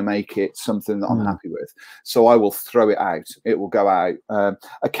never going to make it something that I'm happy with. So I will throw it out. It will go out.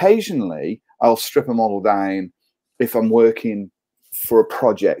 Occasionally, I'll strip a model down if I'm working for a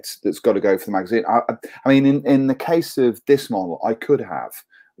project that's got to go for the magazine. I mean, in the case of this model, I could have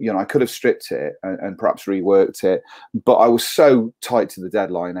stripped it and perhaps reworked it, but I was so tight to the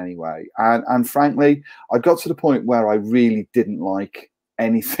deadline anyway. And frankly, I got to the point where I really didn't like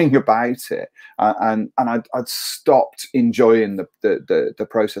anything about it, and I'd stopped enjoying the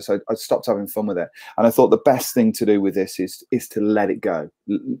process. I'd stopped having fun with it, and I thought the best thing to do with this is to let it go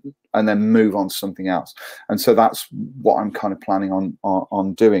and then move on to something else. And so that's what I'm kind of planning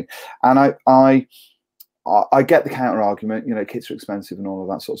on doing. And I get the counter argument, you know, kits are expensive and all of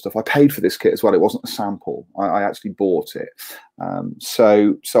that sort of stuff. I paid for this kit as well. It wasn't a sample. I actually bought it.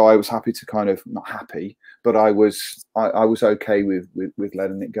 So I was happy to kind of, not happy, but I was okay with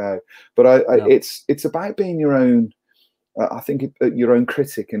letting it go. But it's about being your own, I think your own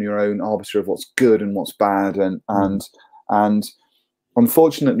critic and your own arbiter of what's good and what's bad. And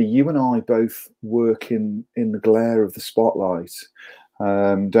unfortunately, you and I both work in the glare of the spotlight,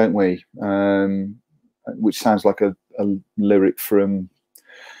 don't we? Which sounds like a lyric from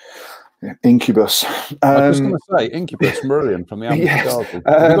Incubus. I was going to say Incubus, Marillion from the album.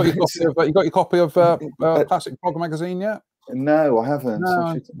 Yes. You got your copy of Classic Prog magazine yet? No, I haven't.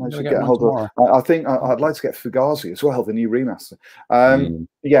 No, I should get hold of. I think I'd like to get Fugazi as well, the new remaster.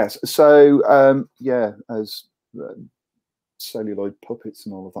 Yes. So yeah, as celluloid puppets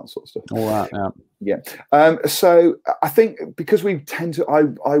and all of that sort of stuff. All that, yeah. So I think because we tend to,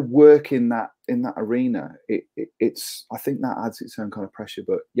 I work in that arena. It's I think that adds its own kind of pressure.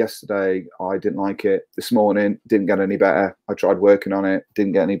 But yesterday I didn't like it. This morning didn't get any better. I tried working on it,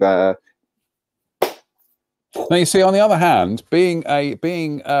 didn't get any better. Now you see, on the other hand, being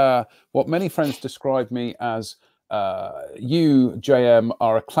what many friends describe me as, you JM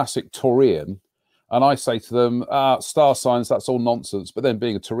are a classic Taurian. And I say to them, star signs, that's all nonsense. But then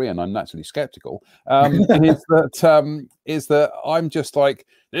being a Taurian, I'm naturally skeptical. Is that I'm just like,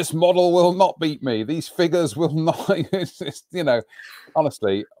 this model will not beat me. These figures will not. It's, you know,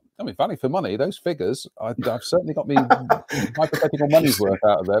 honestly, I mean, value for money, those figures, I've certainly got me hypothetical money's worth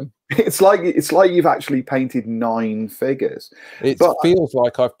out of them. It's like you've actually painted 9 figures. It feels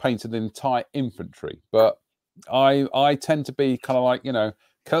like I've painted an entire infantry. But I tend to be kind of like, you know,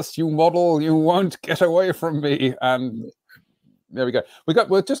 curse you model, you won't get away from me. And there we go.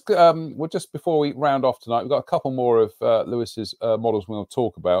 We're just before we round off tonight, we've got a couple more of Lewis's models we'll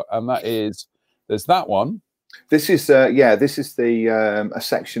talk about, and that is, there's that one. This is the a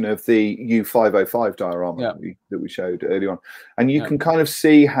section of the U505 diorama that we showed earlier on, and you can kind of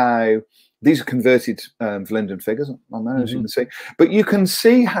see how these are converted Linden figures on there, as you can see. But you can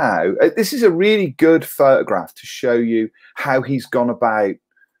see how this is a really good photograph to show you how he's gone about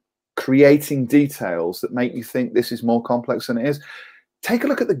creating details that make you think this is more complex than it is. Take a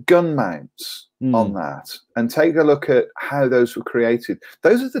look at the gun mounts on that, and take a look at how those were created.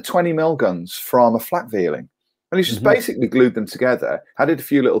 Those are the 20mm guns from a flak vealing. And he's just basically glued them together, added a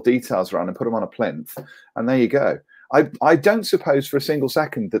few little details around and put them on a plinth, and there you go. I don't suppose for a single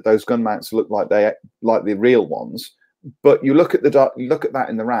second that those gun mounts look like the real ones, but you look at that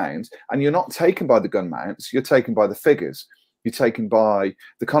in the round, and you're not taken by the gun mounts, you're taken by the figures. You're taken by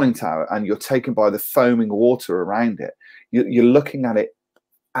the conning tower, and you're taken by the foaming water around it. You're looking at it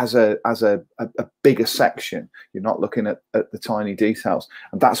as a bigger section. You're not looking at the tiny details,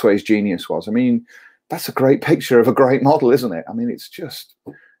 and that's where his genius was. I mean, that's a great picture of a great model, isn't it? I mean, it's just.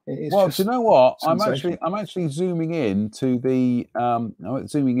 Well, do you know what? I'm actually zooming into the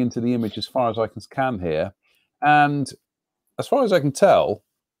image as far as I can here, and as far as I can tell,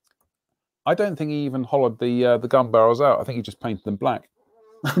 I don't think he even hollowed the gun barrels out. I think he just painted them black.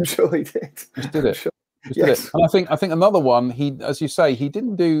 I'm sure he did. Just did it. Just did it. And I think another one, he, as you say, he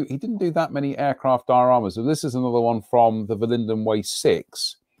didn't do that many aircraft dioramas. So this is another one from the Verlinden Way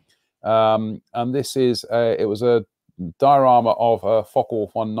 6. And this is it was a diorama of a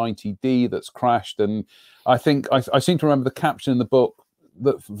Focke-Wulf 190D that's crashed. And I think I seem to remember the caption in the book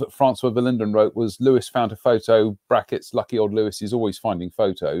that Francois Verlinden wrote was, Lewis found a photo, brackets, lucky old Lewis is always finding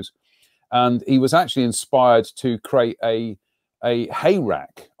photos. And he was actually inspired to create a hay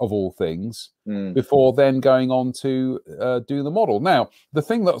rack of all things before then going on to do the model. Now, the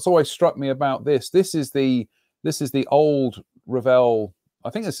thing that's always struck me about this is the old Revell. I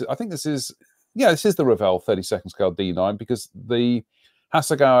think this is the Revell 32nd scale D9, because the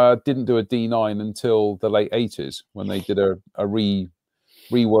Hasegawa didn't do a D9 until the late 80s when they did a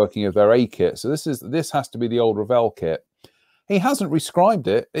reworking of their A kit. So this has to be the old Revell kit. He hasn't rescribed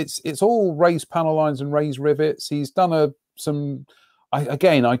it. It's all raised panel lines and raised rivets. He's done some. I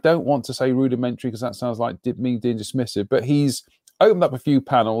don't want to say rudimentary because that sounds like me being dismissive, but he's opened up a few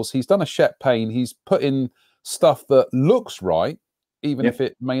panels. He's done a Shep pane. He's put in stuff that looks right, even if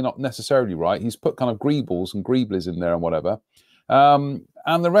it may not necessarily right. He's put kind of greebles and greeblies in there and whatever. And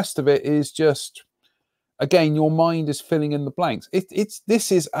the rest of it is just, again, your mind is filling in the blanks.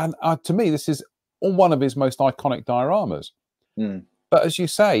 This is to me, this is one of his most iconic dioramas. But as you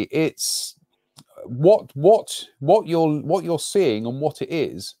say, it's what you're seeing and what it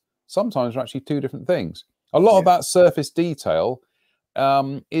is sometimes are actually two different things. A lot of that surface detail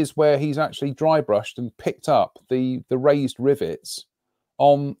is where he's actually dry brushed and picked up the raised rivets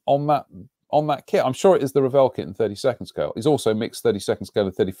on that kit. I'm sure it is the Revell kit in 32nd scale. He's also mixed 32nd scale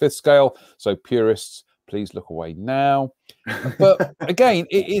and 35th scale. So purists, please look away now. But again,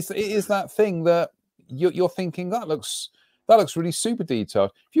 it is that thing that you're thinking that looks really super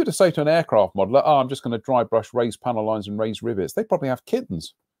detailed. If you were to say to an aircraft modeler, "Oh, I'm just going to dry brush, raise panel lines and raise rivets," they probably have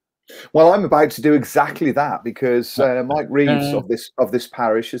kittens. Well, I'm about to do exactly that, because Mike Reeves of this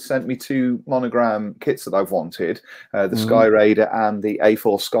parish has sent me 2 monogram kits that I've wanted, the Sky Raider and the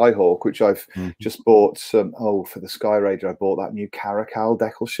A4 Skyhawk, which I've just bought some. Oh, for the Sky Raider, I bought that new Caracal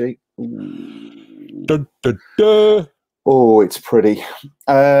decal sheet. Oh, it's pretty.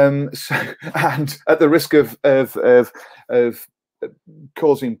 And at the risk of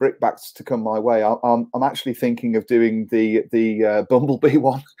causing brickbats to come my way, I'm actually thinking of doing the Bumblebee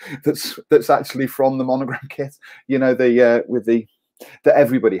one that's actually from the monogram kit. You know, that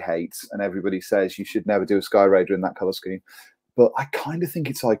everybody hates and everybody says you should never do a Sky Raider in that color scheme. But I kind of think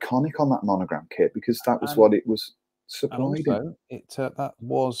it's iconic on that monogram kit, because that was what it was supplied in. That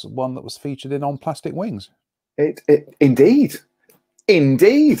was one that was featured in On Plastic Wings. Indeed,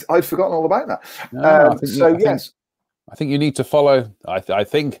 I'd forgotten all about that. I think you need to follow. I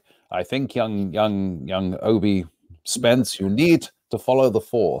think young Obi Spence, you need to follow the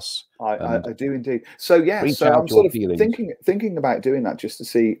force. I do indeed. So I'm sort of thinking about doing that, just to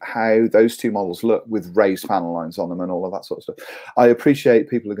see how those 2 models look with raised panel lines on them and all of that sort of stuff. I appreciate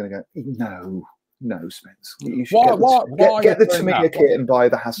people are going to go, no, Spence. You should get the Tamiya kit and buy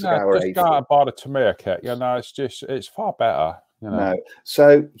the Hasegawa. Just go out and buy the Tamiya kit. You know, it's far better. You know. No.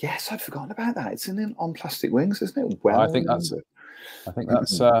 So yes, I'd forgotten about that. It's On Plastic Wings, isn't it? Well, I think that's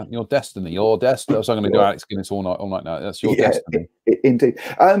your destiny. Your destiny. So I'm going to go Alex Guinness all night now. That's your destiny. Indeed.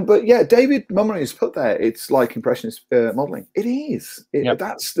 But yeah, David Mummery has put there, it's like Impressionist modelling. It is.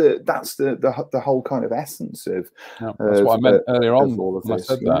 That's the whole kind of essence of. That's what I meant earlier on all of when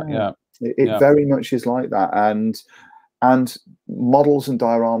this. I said that. It very much is like that, and models and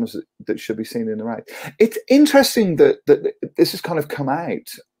dioramas that should be seen in the right. It's interesting that this has kind of come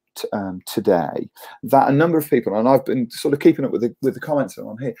out today, that a number of people, and I've been sort of keeping up with the comments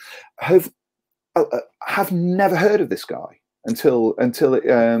on here, have never heard of this guy until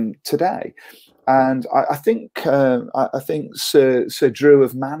today. And I think Sir Drew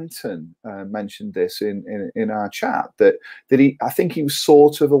of Manton mentioned this in our chat, that I think he was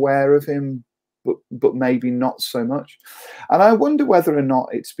sort of aware of him, but maybe not so much. And I wonder whether or not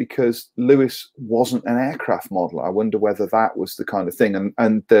it's because Lewis wasn't an aircraft modeler. I wonder whether that was the kind of thing,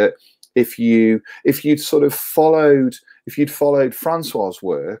 and that if you'd followed Francois's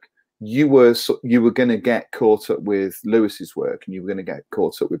work, you were going to get caught up with Lewis's work, and you were going to get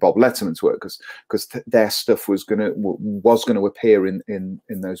caught up with Bob Letterman's work, because their stuff was going to appear in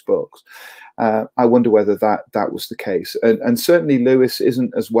those books. I wonder whether that was the case, and certainly Lewis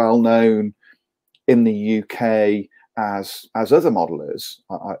isn't as well known in the UK as other modelers,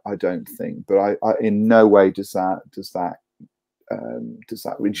 I don't think. But I in no way does that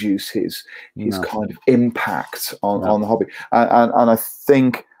reduce his kind of impact on the hobby. And I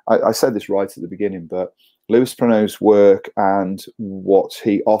think I said this right at the beginning, but Lewis Pruneau's work and what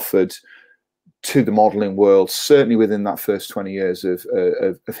he offered to the modeling world, certainly within that first 20 years of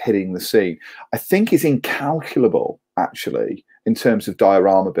hitting the scene, I think is incalculable, actually, in terms of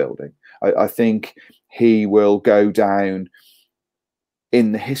diorama building. I think he will go down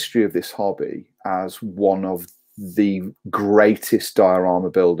in the history of this hobby as one of the greatest diorama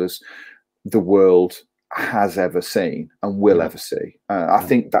builders the world has ever seen and will ever see. I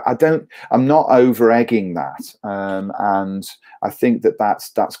think that I'm not over egging that, and I think that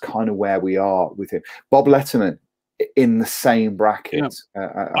that's kind of where we are with him. Bob Letterman in the same bracket.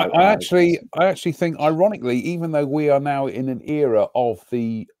 I actually think, ironically, even though we are now in an era of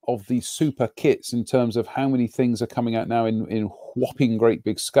the super kits in terms of how many things are coming out now in whopping great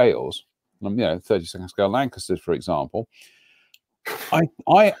big scales, 32nd scale Lancasters, for example,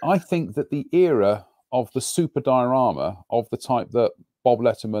 I think that the era of the super diorama of the type that Bob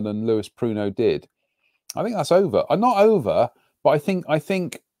Letterman and Lewis Pruneau did, I think that's over. I'm not over, but I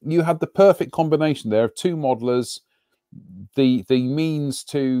think you had the perfect combination there of two modelers, the means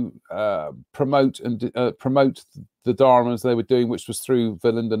to promote the dioramas they were doing, which was through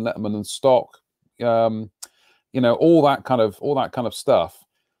Verlinden, Letterman, and Stock. All that kind of stuff.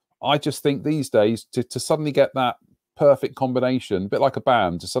 I just think these days to suddenly get that perfect combination, a bit like a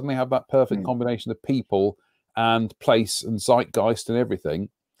band, to suddenly have that perfect combination of people and place and zeitgeist and everything,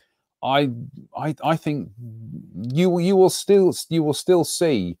 I think you will still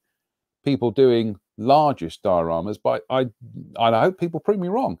see people doing largest dioramas, but I hope people prove me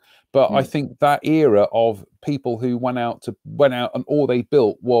wrong. But I think that era of people who went out and all they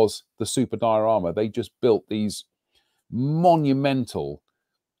built was the super diorama. They just built these monumental,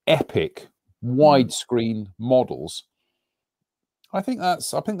 epic, widescreen models. I think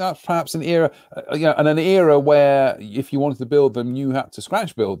that's perhaps an era, and an era where if you wanted to build them, you had to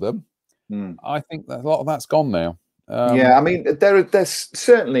scratch build them. I think that a lot of that's gone now. Yeah, I mean, there's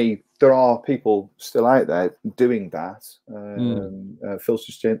certainly there are people still out there doing that.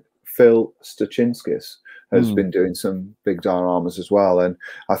 Phil Stachinskis has been doing some big dioramas as well, and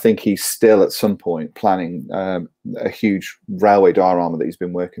I think he's still at some point planning a huge railway diorama that he's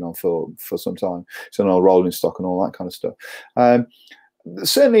been working on for some time. So, no rolling stock and all that kind of stuff.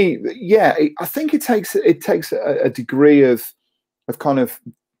 Certainly, yeah, I think it takes a degree of kind of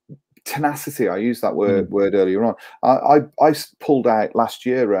tenacity. I used that word earlier on. I pulled out last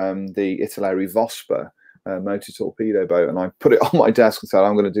year the Italeri Vosper motor torpedo boat, and I put it on my desk and said,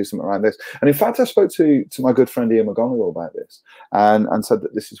 I'm going to do something around this. And in fact, I spoke to my good friend Ian McGonigal about this, and said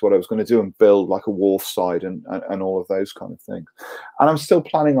that this is what I was going to do, and build like a wharf side and all of those kind of things. And I'm still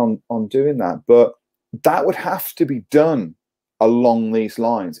planning on doing that, but that would have to be done along these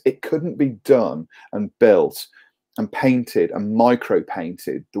lines. It couldn't be done and built and painted and micro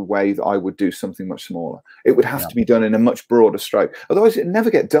painted the way that I would do something much smaller. It would have to be done in a much broader stroke. Otherwise it'd never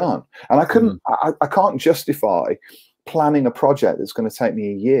get done. And I couldn't, I can't justify planning a project that's going to take me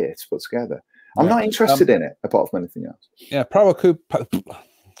a year to put together. I'm not interested in it apart from anything else. Yeah. Pavel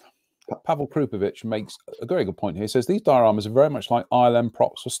Krupovich makes a very good point here. He says these dioramas are very much like ILM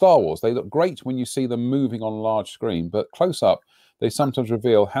props for Star Wars. They look great when you see them moving on a large screen, but close up, they sometimes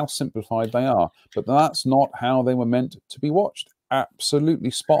reveal how simplified they are, but that's not how they were meant to be watched. Absolutely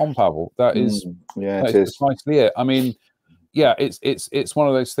spot on, Pavel. That is, that is precisely it. I mean, yeah, it's one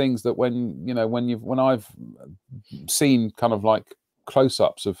of those things that when I've seen kind of like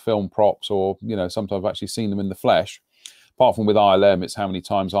close-ups of film props, or sometimes I've actually seen them in the flesh. Apart from with ILM, it's how many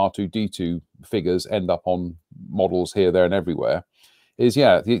times R2D2 figures end up on models here, there, and everywhere. We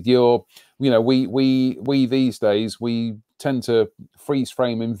these days we tend to freeze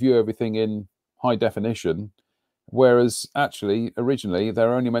frame and view everything in high definition, whereas actually originally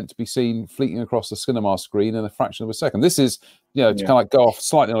they're only meant to be seen fleeting across the cinema screen in a fraction of a second. This is, to kind of like go off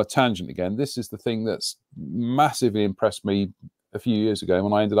slightly on a tangent again, this is the thing that's massively impressed me a few years ago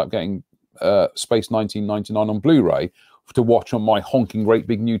when I ended up getting Space 1999 on Blu-ray to watch on my honking great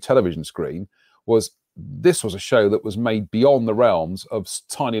big new television screen. This was a show that was made beyond the realms of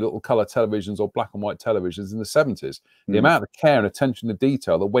tiny little color televisions or black and white televisions in the 70s. The amount of care and attention to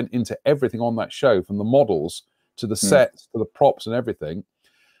detail that went into everything on that show, from the models to the sets to the props and everything,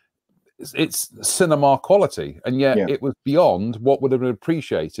 it's cinema quality, and yet it was beyond what would have been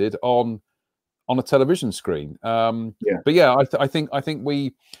appreciated on a television screen. But yeah, I think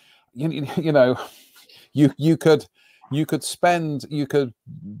we, you could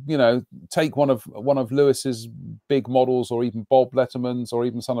take one of Lewis's big models, or even Bob Letterman's, or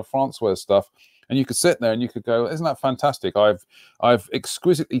even Son of Francois stuff, and you could sit there and you could go, isn't that fantastic? I've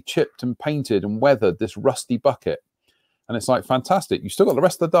exquisitely chipped and painted and weathered this rusty bucket, and it's like, fantastic. You still got the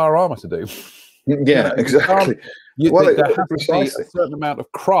rest of the diorama to do. Yeah, exactly. There has to be a certain amount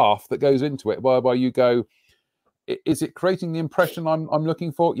of craft that goes into it, whereby you go, is it creating the impression I'm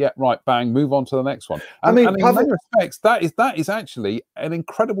looking for? Yeah, right, bang, move on to the next one. And, in many respects, that is actually an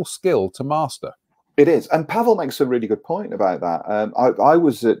incredible skill to master. It is, and Pavel makes a really good point about that. I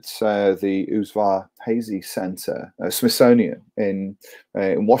was at the Uzvar Hazy Center, Smithsonian in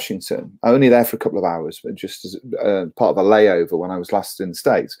Washington, only there for a couple of hours, but just as part of a layover when I was last in the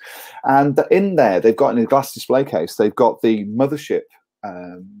States. And in there, they've got in a glass display case, they've got the mothership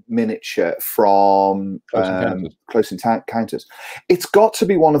miniature from Close Encounters. It's got to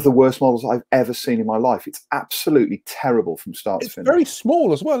be one of the worst models I've ever seen in my life. It's absolutely terrible from start to finish. It's very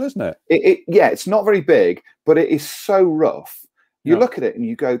small as well, isn't it? Yeah, it's not very big, but it is so rough. You look at it and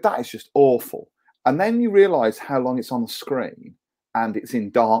you go, that is just awful. And then you realize how long it's on the screen and it's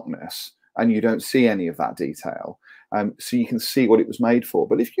in darkness and you don't see any of that detail. So you can see what it was made for.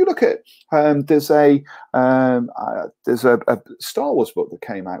 But if you look at, there's a Star Wars book that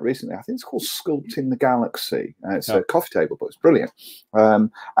came out recently. I think it's called Sculpting the Galaxy. It's a coffee table book. It's brilliant. And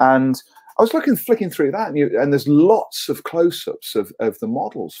I was flicking through that, and there's lots of close-ups of the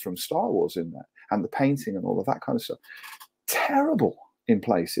models from Star Wars in there, and the painting and all of that kind of stuff. Terrible in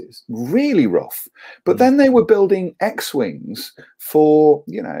places, really rough. But then they were building X-wings for,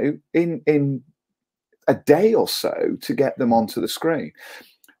 in a day or so to get them onto the screen.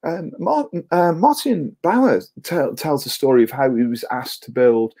 Martin Bauer tells a story of how he was asked to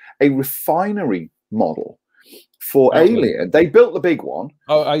build a refinery model for Alien. They built the big one.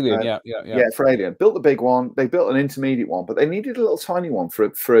 Oh, Alien, yeah, for Alien. Built the big one. They built an intermediate one, but they needed a little tiny one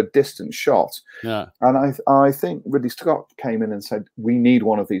for a distant shot. Yeah. And I think Ridley Scott came in and said, "We need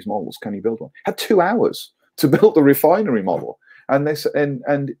one of these models. Can you build one?" Had 2 hours to build the refinery model. And this,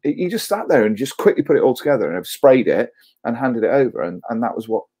 and he just sat there and just quickly put it all together and sprayed it and handed it over, and that was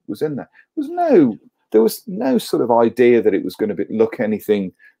what was in there. There was no sort of idea that it was going to look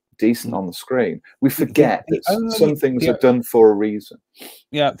anything decent on the screen. We forget that some things are done for a reason.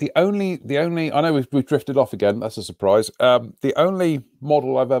 Yeah, the only I know we've drifted off again. That's a surprise. The only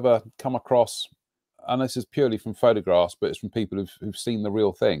model I've ever come across, and this is purely from photographs, but it's from people who've seen the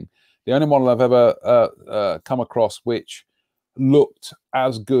real thing. The only model I've ever come across which looked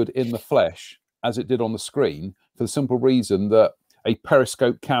as good in the flesh as it did on the screen, for the simple reason that a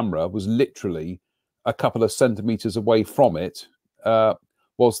periscope camera was literally a couple of centimeters away from it,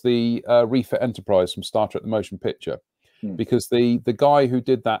 was the Refit Enterprise from Star Trek the Motion Picture. Because the guy who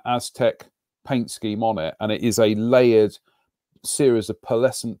did that Aztec paint scheme on it, and it is a layered series of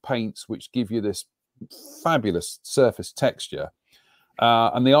pearlescent paints which give you this fabulous surface texture,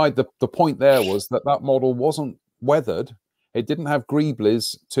 and the point there was that model wasn't weathered. It didn't have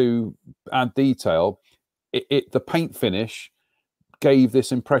greeblies to add detail. The paint finish gave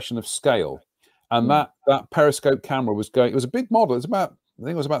this impression of scale. And that periscope camera was going, it was a big model. I think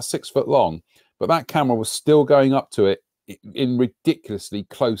it was about 6 foot long, but that camera was still going up to it in ridiculously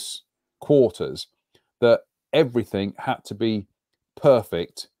close quarters, that everything had to be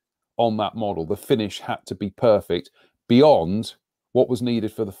perfect on that model. The finish had to be perfect beyond what was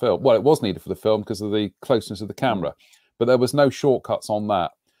needed for the film. Well, it was needed for the film because of the closeness of the camera. But there was no shortcuts on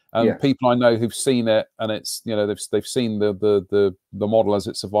that. And people I know who've seen it, and it's they've seen the model as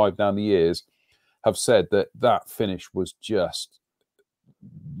it survived down the years, have said that finish was just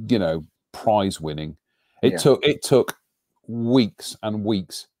prize winning. It took weeks and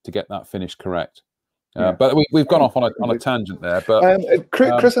weeks to get that finish correct. But we've gone off on a tangent there. But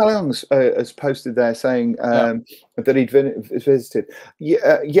Chris Allons has posted there saying that he'd visited.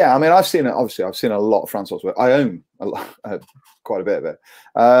 I mean, I've seen it. Obviously, I've seen a lot of Francois' work. I own quite a bit of it.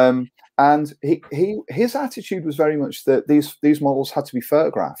 And his attitude was very much that these models had to be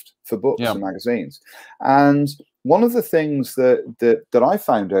photographed for books and magazines. And one of the things that I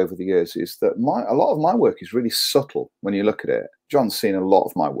found over the years is that a lot of my work is really subtle when you look at it. John's seen a lot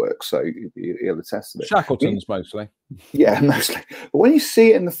of my work, so he'll attest to it. Shackleton's mostly. Yeah, mostly. But when you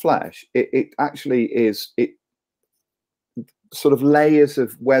see it in the flesh, it actually is, it sort of layers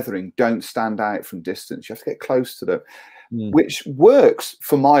of weathering don't stand out from distance. You have to get close to them, which works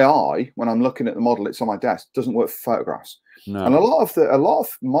for my eye when I'm looking at the model. It's on my desk. Doesn't work for photographs. No. And a lot of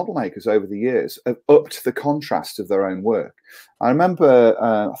model makers over the years have upped the contrast of their own work. I remember,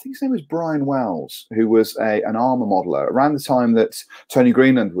 I think his name was Brian Wells, who was an armor modeler around the time that Tony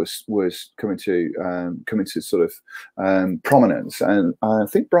Greenland was coming to sort of prominence. And I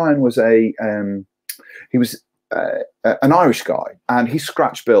think Brian was an Irish guy, and he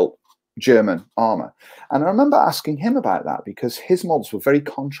scratch built German armor. And I remember asking him about that because his models were very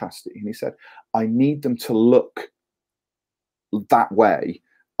contrasty, and he said, "I need them to look that way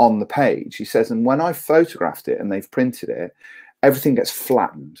on the page. He says, and when I photographed it and they've printed it, everything gets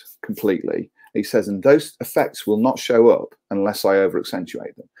flattened completely. He says, and those effects will not show up unless I over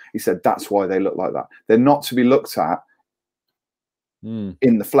accentuate them. He said, that's why they look like that. They're not to be looked at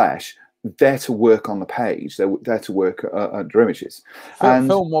in the flesh. They're to work on the page. They're there to work under images. And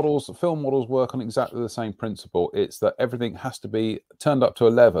film models work on exactly the same principle. It's that everything has to be turned up to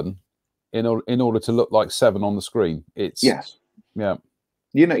 11 in order to look like 7 on the screen. It's yes, yeah.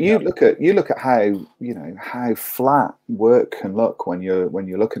 You know, you look at how, you know, how flat work can look when you're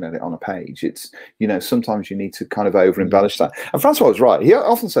looking at it on a page. It's, you know, sometimes you need to kind of over embellish that. And Francois was right. He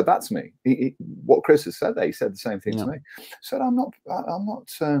often said that to me. What Chris has said there, he said the same thing to me. He said, I'm not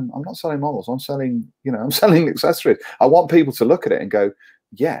selling models. I'm selling, you know, I'm selling accessories. I want people to look at it and go,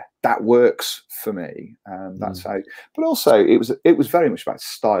 yeah, that works for me. That's how. But also, it was very much about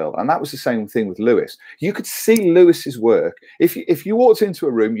style, and that was the same thing with Lewis. You could see Lewis's work. If you walked into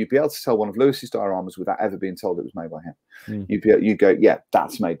a room, you'd be able to tell one of Lewis's dioramas without ever being told it was made by him. You'd go, yeah,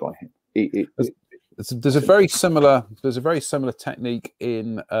 that's made by him. There's a very similar technique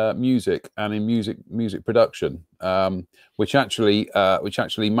in music and in music production, which actually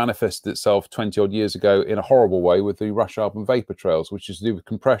manifested itself 20 odd years ago in a horrible way with the Rush album Vapor Trails, which is to do with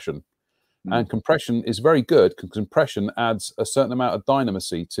compression. And compression is very good because compression adds a certain amount of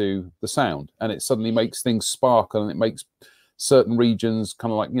dynamism to the sound, and it suddenly makes things sparkle, and it makes certain regions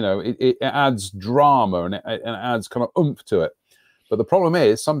kind of like, you know, it adds drama, and it adds kind of oomph to it. But the problem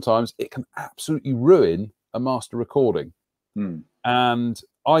is sometimes it can absolutely ruin a master recording. And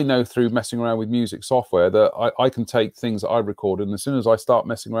I know through messing around with music software that I can take things that I recorded, and as soon as I start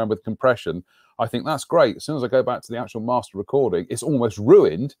messing around with compression, I think that's great. As soon as I go back to the actual master recording, it's almost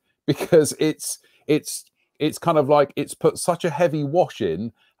ruined because it's kind of like it's put such a heavy wash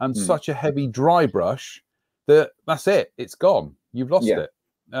in and such a heavy dry brush that's it. It's gone. You've lost it.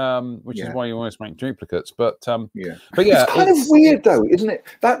 Which is why you always make duplicates. But yeah, it's kind of weird though, isn't it?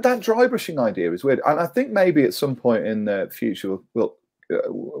 That dry brushing idea is weird, and I think maybe at some point in the future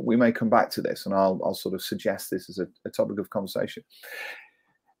we may come back to this, and I'll sort of suggest this as a topic of conversation.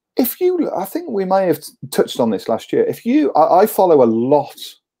 I think we may have touched on this last year. I follow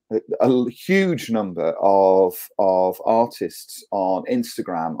a huge number of artists on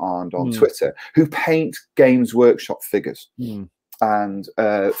Instagram and on Twitter who paint Games Workshop figures. And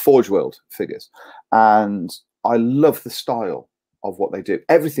Forge World figures, and I love the style of what they do.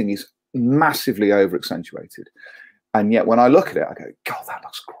 Everything is massively over accentuated, and yet when I look at it, I go, God, that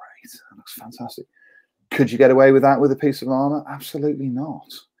looks great. That looks fantastic. Could you get away with that with a piece of armor? Absolutely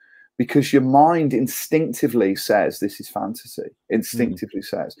not, because your mind instinctively says this is fantasy. Instinctively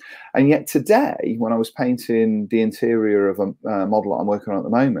says, and yet today, when I was painting the interior of a model that I'm working on at the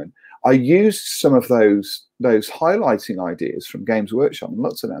moment, I used some of those highlighting ideas from Games Workshop and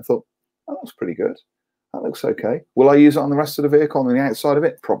looked at it and thought, that looks pretty good. That looks okay. Will I use it on the rest of the vehicle, on the outside of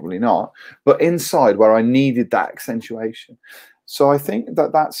it? Probably not. But inside, where I needed that accentuation. So I think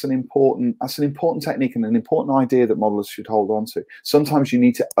that's an important technique and an important idea that modelers should hold on to. Sometimes you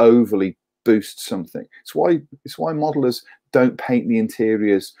need to overly boost something. It's why modelers don't paint the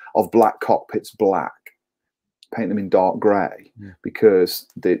interiors of black cockpits black. Paint them in dark grey, because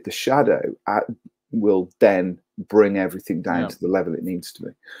the shadow will then bring everything down to the level it needs to be.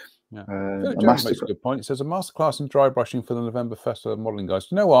 Makes a good point. It says a masterclass in dry brushing for the November Festival of Modelling, guys.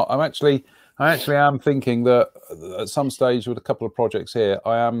 You know what? I actually am thinking that at some stage with a couple of projects here,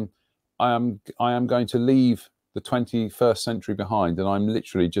 I am going to leave the 21st century behind, and I'm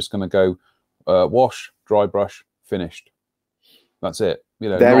literally just going to go wash, dry brush, finished. That's it. You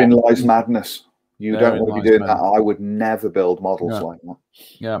know, therein lies madness. You don't want to be doing that. I would never build models like that.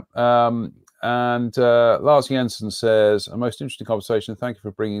 Yeah. And Lars Jensen says, a most interesting conversation. Thank you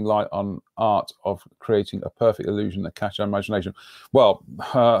for bringing light on art of creating a perfect illusion that catches our imagination. Well,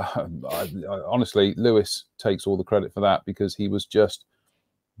 honestly, Lewis takes all the credit for that, because he was just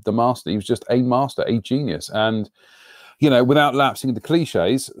the master. He was just a master, a genius. And, you know, without lapsing into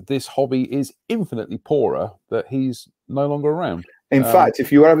cliches, this hobby is infinitely poorer that he's no longer around. In fact,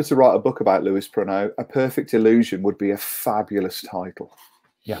 if you were ever to write a book about Lewis Pruneau, A Perfect Illusion would be a fabulous title.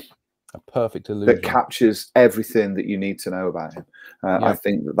 Yeah, A Perfect Illusion. That captures everything that you need to know about him. I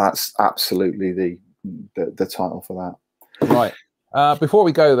think that's absolutely the title for that. Right. Before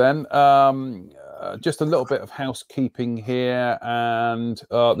we go then, just a little bit of housekeeping here. And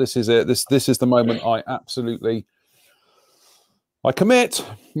this is it. This is the moment I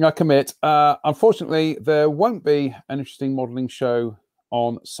commit. Unfortunately, there won't be an interesting modelling show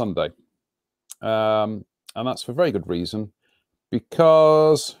on Sunday. And that's for very good reason,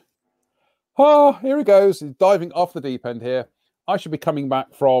 because, here he goes, he's diving off the deep end here. I should be coming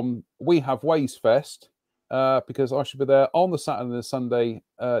back from We Have Ways Fest because I should be there on the Saturday and the Sunday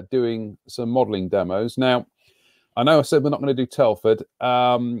doing some modelling demos. Now, I know I said we're not going to do Telford.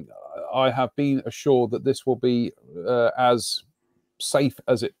 I have been assured that this will be as safe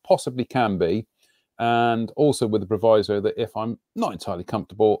as it possibly can be, and also with the proviso that if I'm not entirely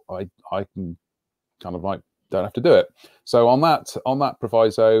comfortable, I can kind of like don't have to do it. So on that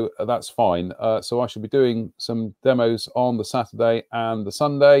proviso, that's fine. So I should be doing some demos on the Saturday and the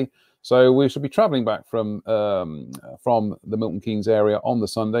Sunday. So we should be travelling back from the Milton Keynes area on the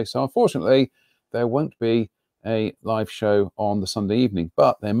Sunday. So unfortunately, there won't be a live show on the Sunday evening,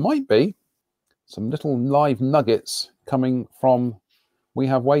 but there might be some little live nuggets coming from We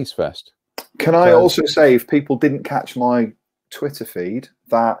Have Ways Fest. Can I also say, if people didn't catch my Twitter feed,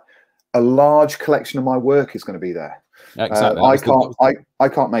 that a large collection of my work is going to be there. Exactly. I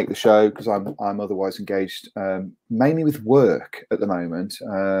can't make the show because I'm otherwise engaged mainly with work at the moment,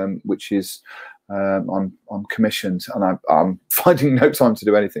 which is I'm commissioned and I'm finding no time to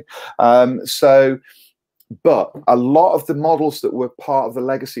do anything. But a lot of the models that were part of the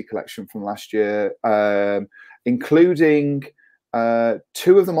legacy collection from last year, including 2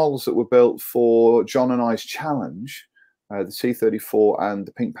 of the models that were built for John and I's challenge, the C-34 and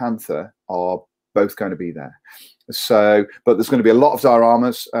the Pink Panther, are both going to be there. So, but there's going to be a lot of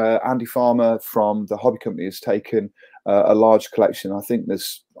dioramas. Andy Farmer from the Hobby Company has taken a large collection. I think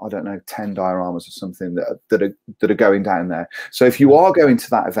there's, I don't know, 10 dioramas or something that are going down there. So if you are going to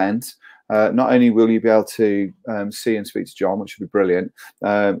that event, not only will you be able to see and speak to John, which would be brilliant,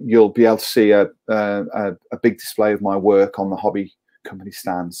 you'll be able to see a big display of my work on the Hobby Company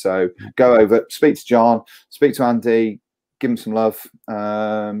stand. So go over, speak to John, speak to Andy, give him some love.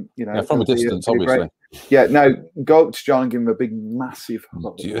 You know, from a distance, obviously. Great. Yeah, no, go up to John and give him a big, massive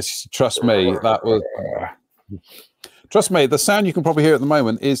hug. Yes, trust me, that was. Trust me, the sound you can probably hear at the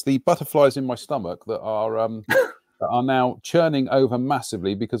moment is the butterflies in my stomach that are now churning over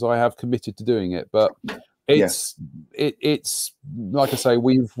massively because I have committed to doing it. But it's like I say,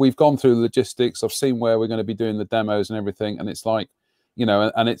 we've gone through the logistics. I've seen where we're going to be doing the demos and everything, and it's like, you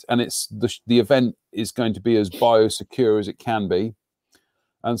know, and it's the event is going to be as biosecure as it can be,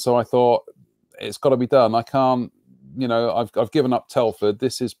 and so I thought it's got to be done. I can't, you know, I've given up Telford.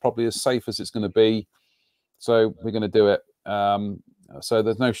 This is probably as safe as it's going to be, so we're going to do it. So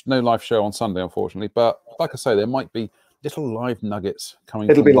there's no live show on Sunday, unfortunately. But like I say, there might be little live nuggets coming.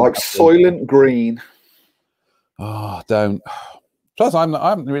 It'll be like Soylent Green. Oh, don't. Plus, I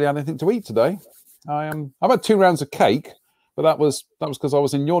haven't really had anything to eat today. I've had 2 rounds of cake, but that was because I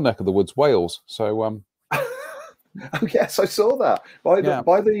was in your neck of the woods, Wales. So oh yes, I saw that by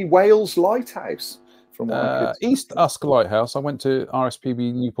the Wales Lighthouse from East Usk Lighthouse. I went to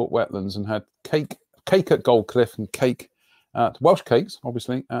RSPB Newport Wetlands and had cake at Gold Cliff and cake at Welsh Cakes,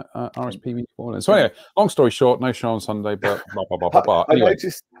 obviously, at RSPB. So anyway, long story short, no show on Sunday, but blah, blah, blah, blah, blah. Anyway.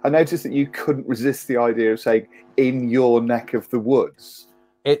 I noticed that you couldn't resist the idea of saying in your neck of the woods.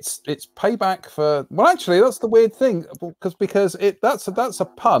 It's payback for, well, actually, that's the weird thing, because that's a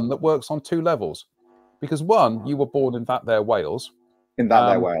pun that works on 2 levels. Because one, you were born in that there Wales. In that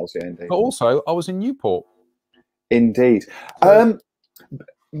there Wales, yeah, indeed. But also, I was in Newport. Indeed.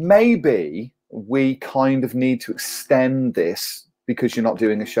 Maybe we kind of need to extend this, because you're not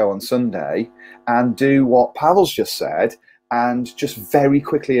doing a show on Sunday, and do what Pavel's just said, and just very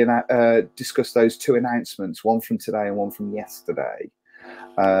quickly discuss those 2 announcements, one from today and one from yesterday.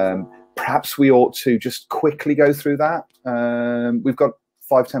 Perhaps we ought to just quickly go through that. We've got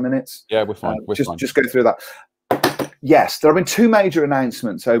 5-10 minutes. Yeah, we're fine. Just go through that. Yes, there have been 2 major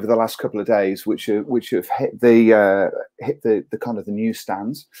announcements over the last couple of days, which have hit the kind of the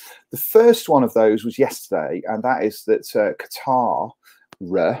newsstands. The first one of those was yesterday, and that is that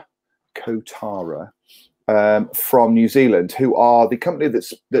Kotara from New Zealand, who are the company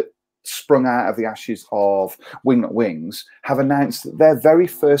that sprung out of the ashes of Wingnut Wings, have announced that their very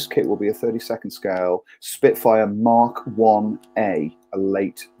first kit will be a 32nd scale Spitfire Mark 1A, a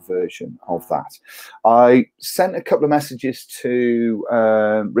late version of that. I sent a couple of messages to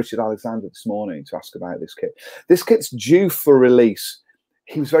Richard Alexander this morning to ask about this kit. This kit's due for release.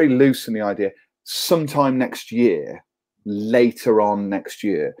 He was very loose in the idea, sometime next year, later on next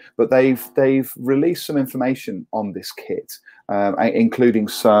year, but they've released some information on this kit, including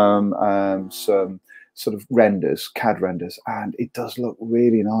some sort of renders, CAD renders, and it does look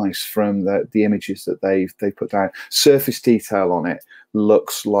really nice from the images that they've put down. Surface detail on it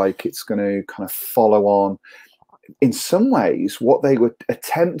looks like it's going to kind of follow on in some ways, what they were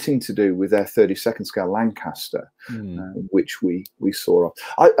attempting to do with their 32nd scale Lancaster, which we saw.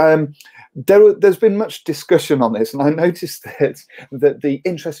 There's been much discussion on this, and I noticed that the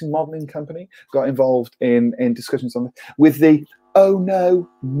Interesting Modelling Company got involved in discussions on this with the "oh no,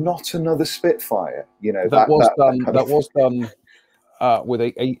 not another Spitfire." You know, that was done with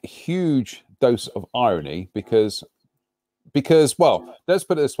a huge dose of irony because well, let's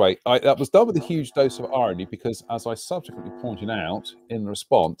put it this way, that was done with a huge dose of irony because, as I subsequently pointed out in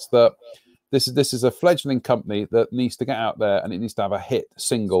response, that this is a fledgling company that needs to get out there and it needs to have a hit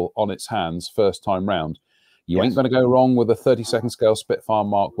single on its hands first time round. You ain't going to go wrong with a 32nd scale Spitfire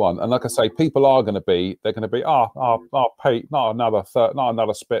Mark 1. And like I say, people are going to be, they're going to be, Pete, not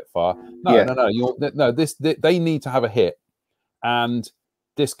another Spitfire. No, they need to have a hit. And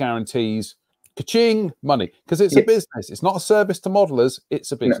this guarantees ka-ching money, because it's a business. It's not a service to modelers,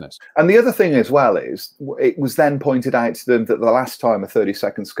 it's a business. No. And the other thing as well is, it was then pointed out to them that the last time a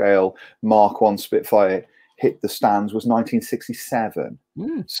 32nd scale Mark 1 Spitfire hit the stands was 1967.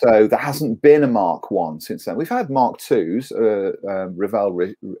 So there hasn't been a Mark 1 since then. We've had Mark 2s, Revell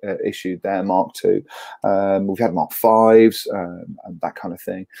issued their Mark 2. We've had Mark 5s and that kind of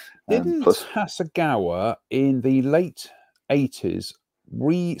thing. Didn't Hasegawa in the late 80s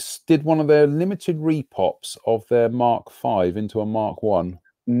did one of their limited repops of their Mark 5 into a Mark 1?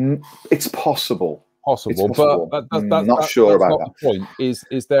 It's possible. But that's not sure about that. The point is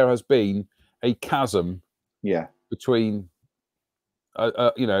there has been a chasm between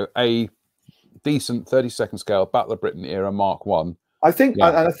a decent 32nd scale Battle of Britain era Mark 1. I think,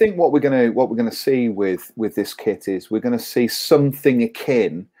 and I think what we're gonna see with this kit is we're gonna see something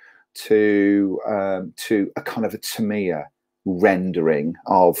akin to a kind of a Tamiya rendering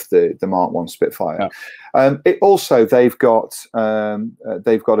of the Mark 1 Spitfire. It also, they've got a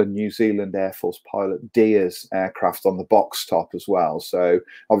New Zealand Air Force pilot Deer's aircraft on the box top as well. So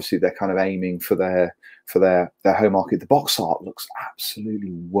obviously they're kind of aiming for their home market. The box art looks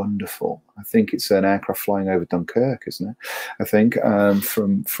absolutely wonderful. I think it's an aircraft flying over Dunkirk, isn't it? I think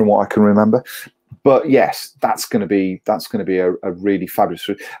from what I can remember. But yes, that's going to be a really fabulous.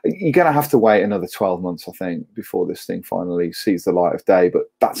 You're going to have to wait another 12 months, I think, before this thing finally sees the light of day.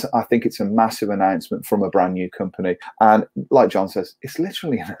 But I think it's a massive announcement from a brand new company. And like John says, it's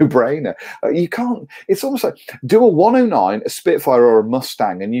literally a no-brainer. You can't. It's almost like do a 109, a Spitfire, or a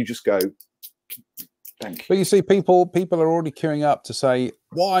Mustang, and you just go. Thank you. But you see, people are already queuing up to say,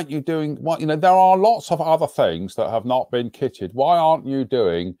 why aren't you doing what? There are lots of other things that have not been kitted. Why aren't you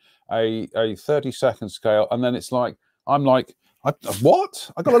doing a 32nd scale? And then it's like, I'm like,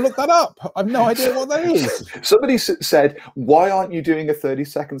 what? I got to look that up. I've no idea what that is. Somebody said, why aren't you doing a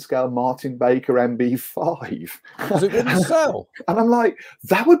 32nd scale Martin Baker MB5? Because it wouldn't sell. And I'm like,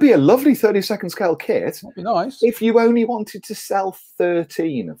 that would be a lovely 32nd scale kit. That'd be nice. If you only wanted to sell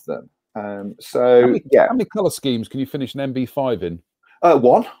 13 of them. How many color schemes can you finish an MB5 in?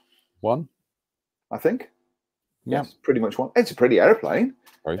 One, I think. Yeah, yes, pretty much one. It's a pretty aeroplane.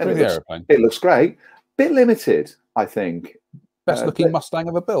 Very pretty aeroplane. It looks great. Bit limited, I think. Best looking Mustang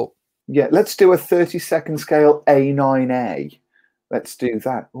ever built. Yeah, let's do a 32nd scale A9A. Let's do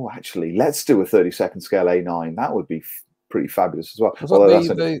that. Oh, actually, let's do a 32nd scale A9. That would be pretty fabulous as well. Was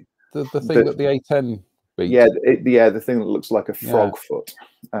that the thing that the A10 beat? Yeah, the thing that looks like a frog foot,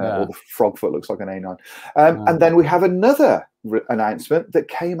 or the frog foot looks like an A9. And then we have another announcement that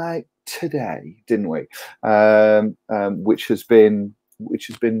came out today, didn't we? Which has been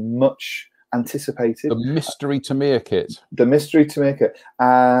much anticipated. The mystery Tamiya kit. The mystery Tamiya kit.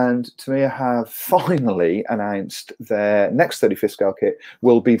 And Tamiya have finally announced their next 35th scale kit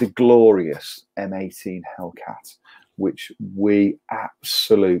will be the glorious M18 Hellcat, which we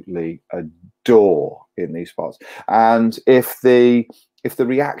absolutely adore in these parts. And if the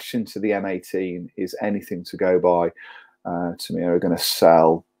reaction to the M18 is anything to go by, Tamiya are going to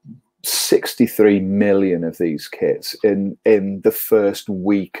sell 63 million of these kits in the first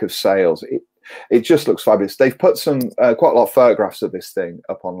week of sales. It just looks fabulous. They've put some quite a lot of photographs of this thing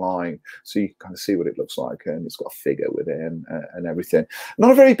up online, so you can kind of see what it looks like, and it's got a figure with it and everything.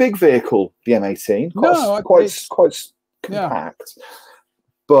 Not a very big vehicle, the M18. Quite compact,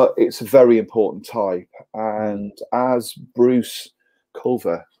 but it's a very important type. And as Bruce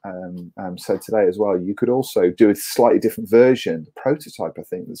Culver said today as well, you could also do a slightly different version, the prototype, I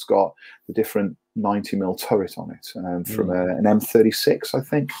think, that's got the different 90mm turret on it from an M36, I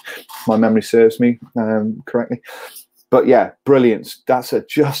think, if my memory serves me correctly. But yeah, brilliant. That's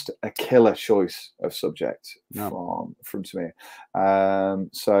just a killer choice of subject from Tamiya.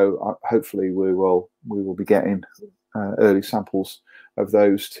 So hopefully we will be getting early samples of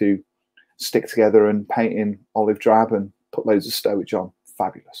those to stick together and paint in olive drab and put loads of stowage on.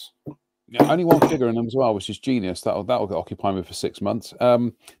 Fabulous. Yeah, only one figure in them as well, which is genius. That'll occupy me for 6 months.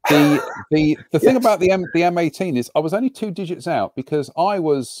 The thing about the M18 is I was only 2 digits out, because I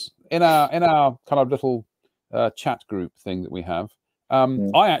was in our kind of little chat group thing that we have.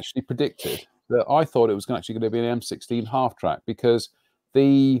 I actually predicted that I thought it was actually going to be an M16 half track, because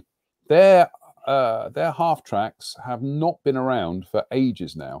their half tracks have not been around for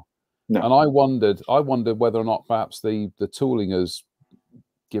ages now. No. And I wondered whether or not perhaps the tooling has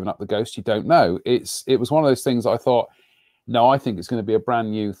given up the ghost. You don't know. It was one of those things that I thought, no, I think it's going to be a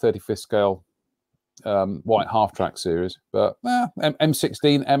brand new 35th scale white half track series. But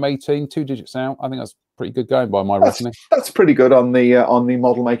M16, M18, 2 digits out. I think that's pretty good going by my reckoning. That's pretty good on the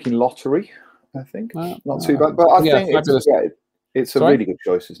model making lottery. I think not too bad. But I think it's a really good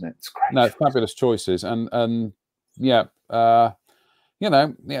choice, isn't it? It's great. No, fabulous choices, and yeah.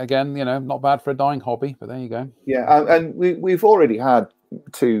 Again, not bad for a dying hobby, but there you go. Yeah, and we've already had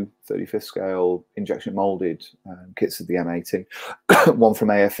 2 35th scale injection molded kits of the M18, one from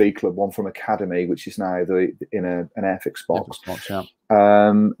AFE Club, one from Academy, which is now in an Airfix box.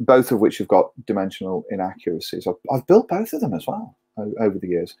 Both of which have got dimensional inaccuracies. I've built both of them as well over the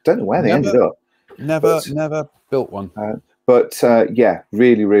years. Don't know where they ended up. Never built one. Yeah,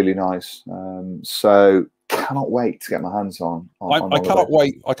 really, really nice. So cannot wait to get my hands on I cannot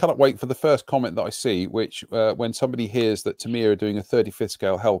wait. I cannot wait for the first comment that I see, which when somebody hears that Tamiya are doing a 35th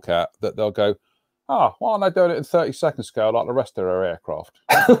scale Hellcat, that they'll go, why aren't they doing it in 32nd scale like the rest of our aircraft?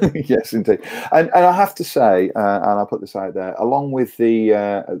 Yes, indeed. And I have to say, and I'll put this out there, along with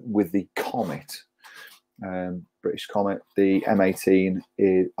the Comet, British Comet, the M18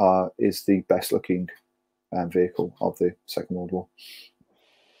 is the best looking vehicle of the Second World War.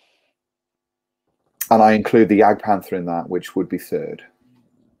 And I include the Jag Panther in that, which would be 3rd.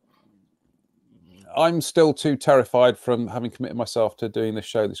 I'm still too terrified from having committed myself to doing this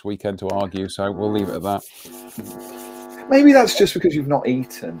show this weekend to argue, so we'll leave it at that. Maybe that's just because you've not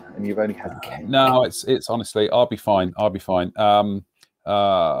eaten and you've only had cake. No, it's honestly, I'll be fine. I'll be fine.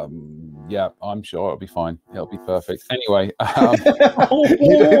 Yeah, I'm sure it'll be fine. It'll be perfect. Anyway,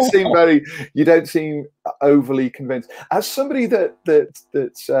 you don't seem overly convinced. As somebody that at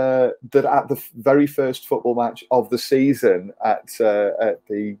the very first football match of the season at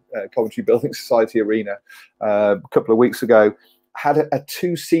the Coventry Building Society Arena a couple of weeks ago, had a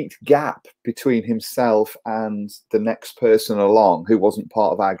 2-seat gap between himself and the next person along who wasn't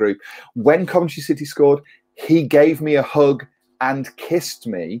part of our group. When Coventry City scored, he gave me a hug and kissed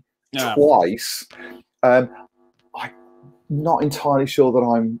me twice. I'm not entirely sure that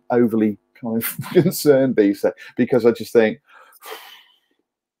I'm overly kind of concerned these days, because I just think.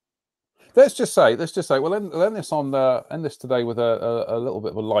 Let's just say, we'll end this on end this today with a little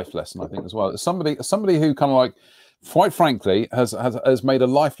bit of a life lesson, I think, as well. Somebody who kind of like, quite frankly, has made a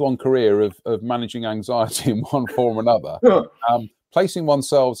lifelong career of managing anxiety in one form or another, placing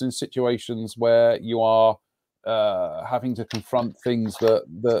oneself in situations where you are having to confront things that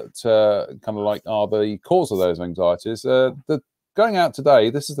kind of like are the cause of those anxieties. Going out today,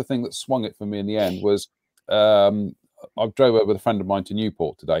 this is the thing that swung it for me in the end. Was I drove over with a friend of mine to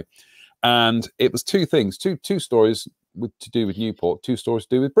Newport today, and it was 2 things, two stories to do with Newport, 2 stories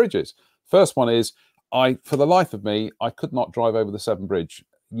to do with bridges. First one is, for the life of me, I could not drive over the Severn Bridge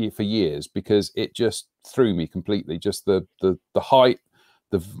for years, because it just threw me completely. Just the height,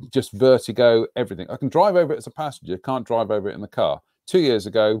 just vertigo, everything. I can drive over it as a passenger, can't drive over it in the car. 2 years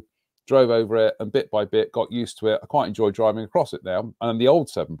ago, drove over it, and bit by bit got used to it. I quite enjoy driving across it now, and the old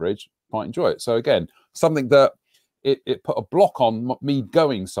Severn Bridge, quite enjoy it. So again, something that it put a block on me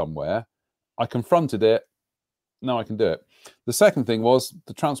going somewhere. I confronted it. Now I can do it. The second thing was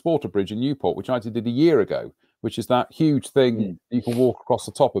the Transporter Bridge in Newport, which I did a year ago, which is that huge thing you can walk across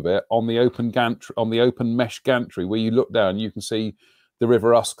the top of it on the open gantry, on the open mesh gantry, where you look down, you can see the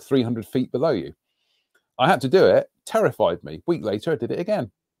River Usk 300 feet below you. I had to do it. Terrified me. Week later, I did it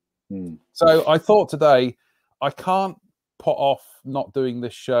again. So I thought today, I can't put off not doing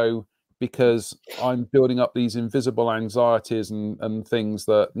this show because I'm building up these invisible anxieties and things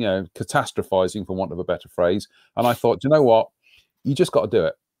that, catastrophizing, for want of a better phrase. And I thought, you know what? You just got to do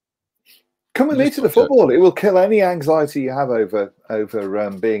it. Come with me to the football. It will kill any anxiety you have over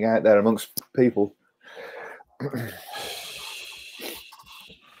being out there amongst people.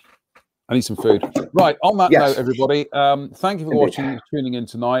 I need some food. Right, on that note, everybody, thank you for watching, tuning in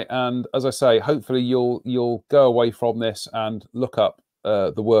tonight. And as I say, hopefully you'll go away from this and look up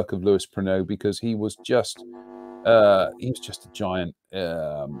the work of Lewis Pruneau, because he was just a giant,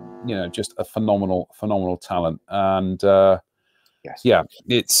 just a phenomenal talent. And Yes. yeah,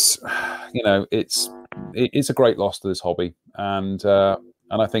 it's it's a great loss to this hobby, and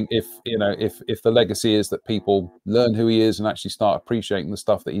I think if the legacy is that people learn who he is and actually start appreciating the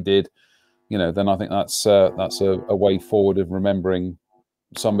stuff that he did, then I think that's a way forward of remembering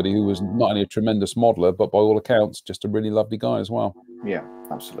somebody who was not only a tremendous modeler, but by all accounts, just a really lovely guy as well. Yeah,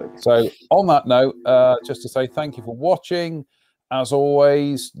 absolutely. So on that note, just to say thank you for watching. As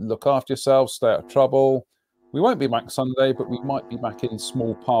always, look after yourselves, stay out of trouble. We won't be back Sunday, but we might be back in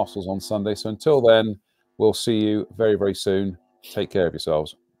small parcels on Sunday. So until then, we'll see you very, very soon. Take care of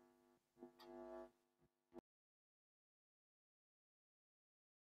yourselves.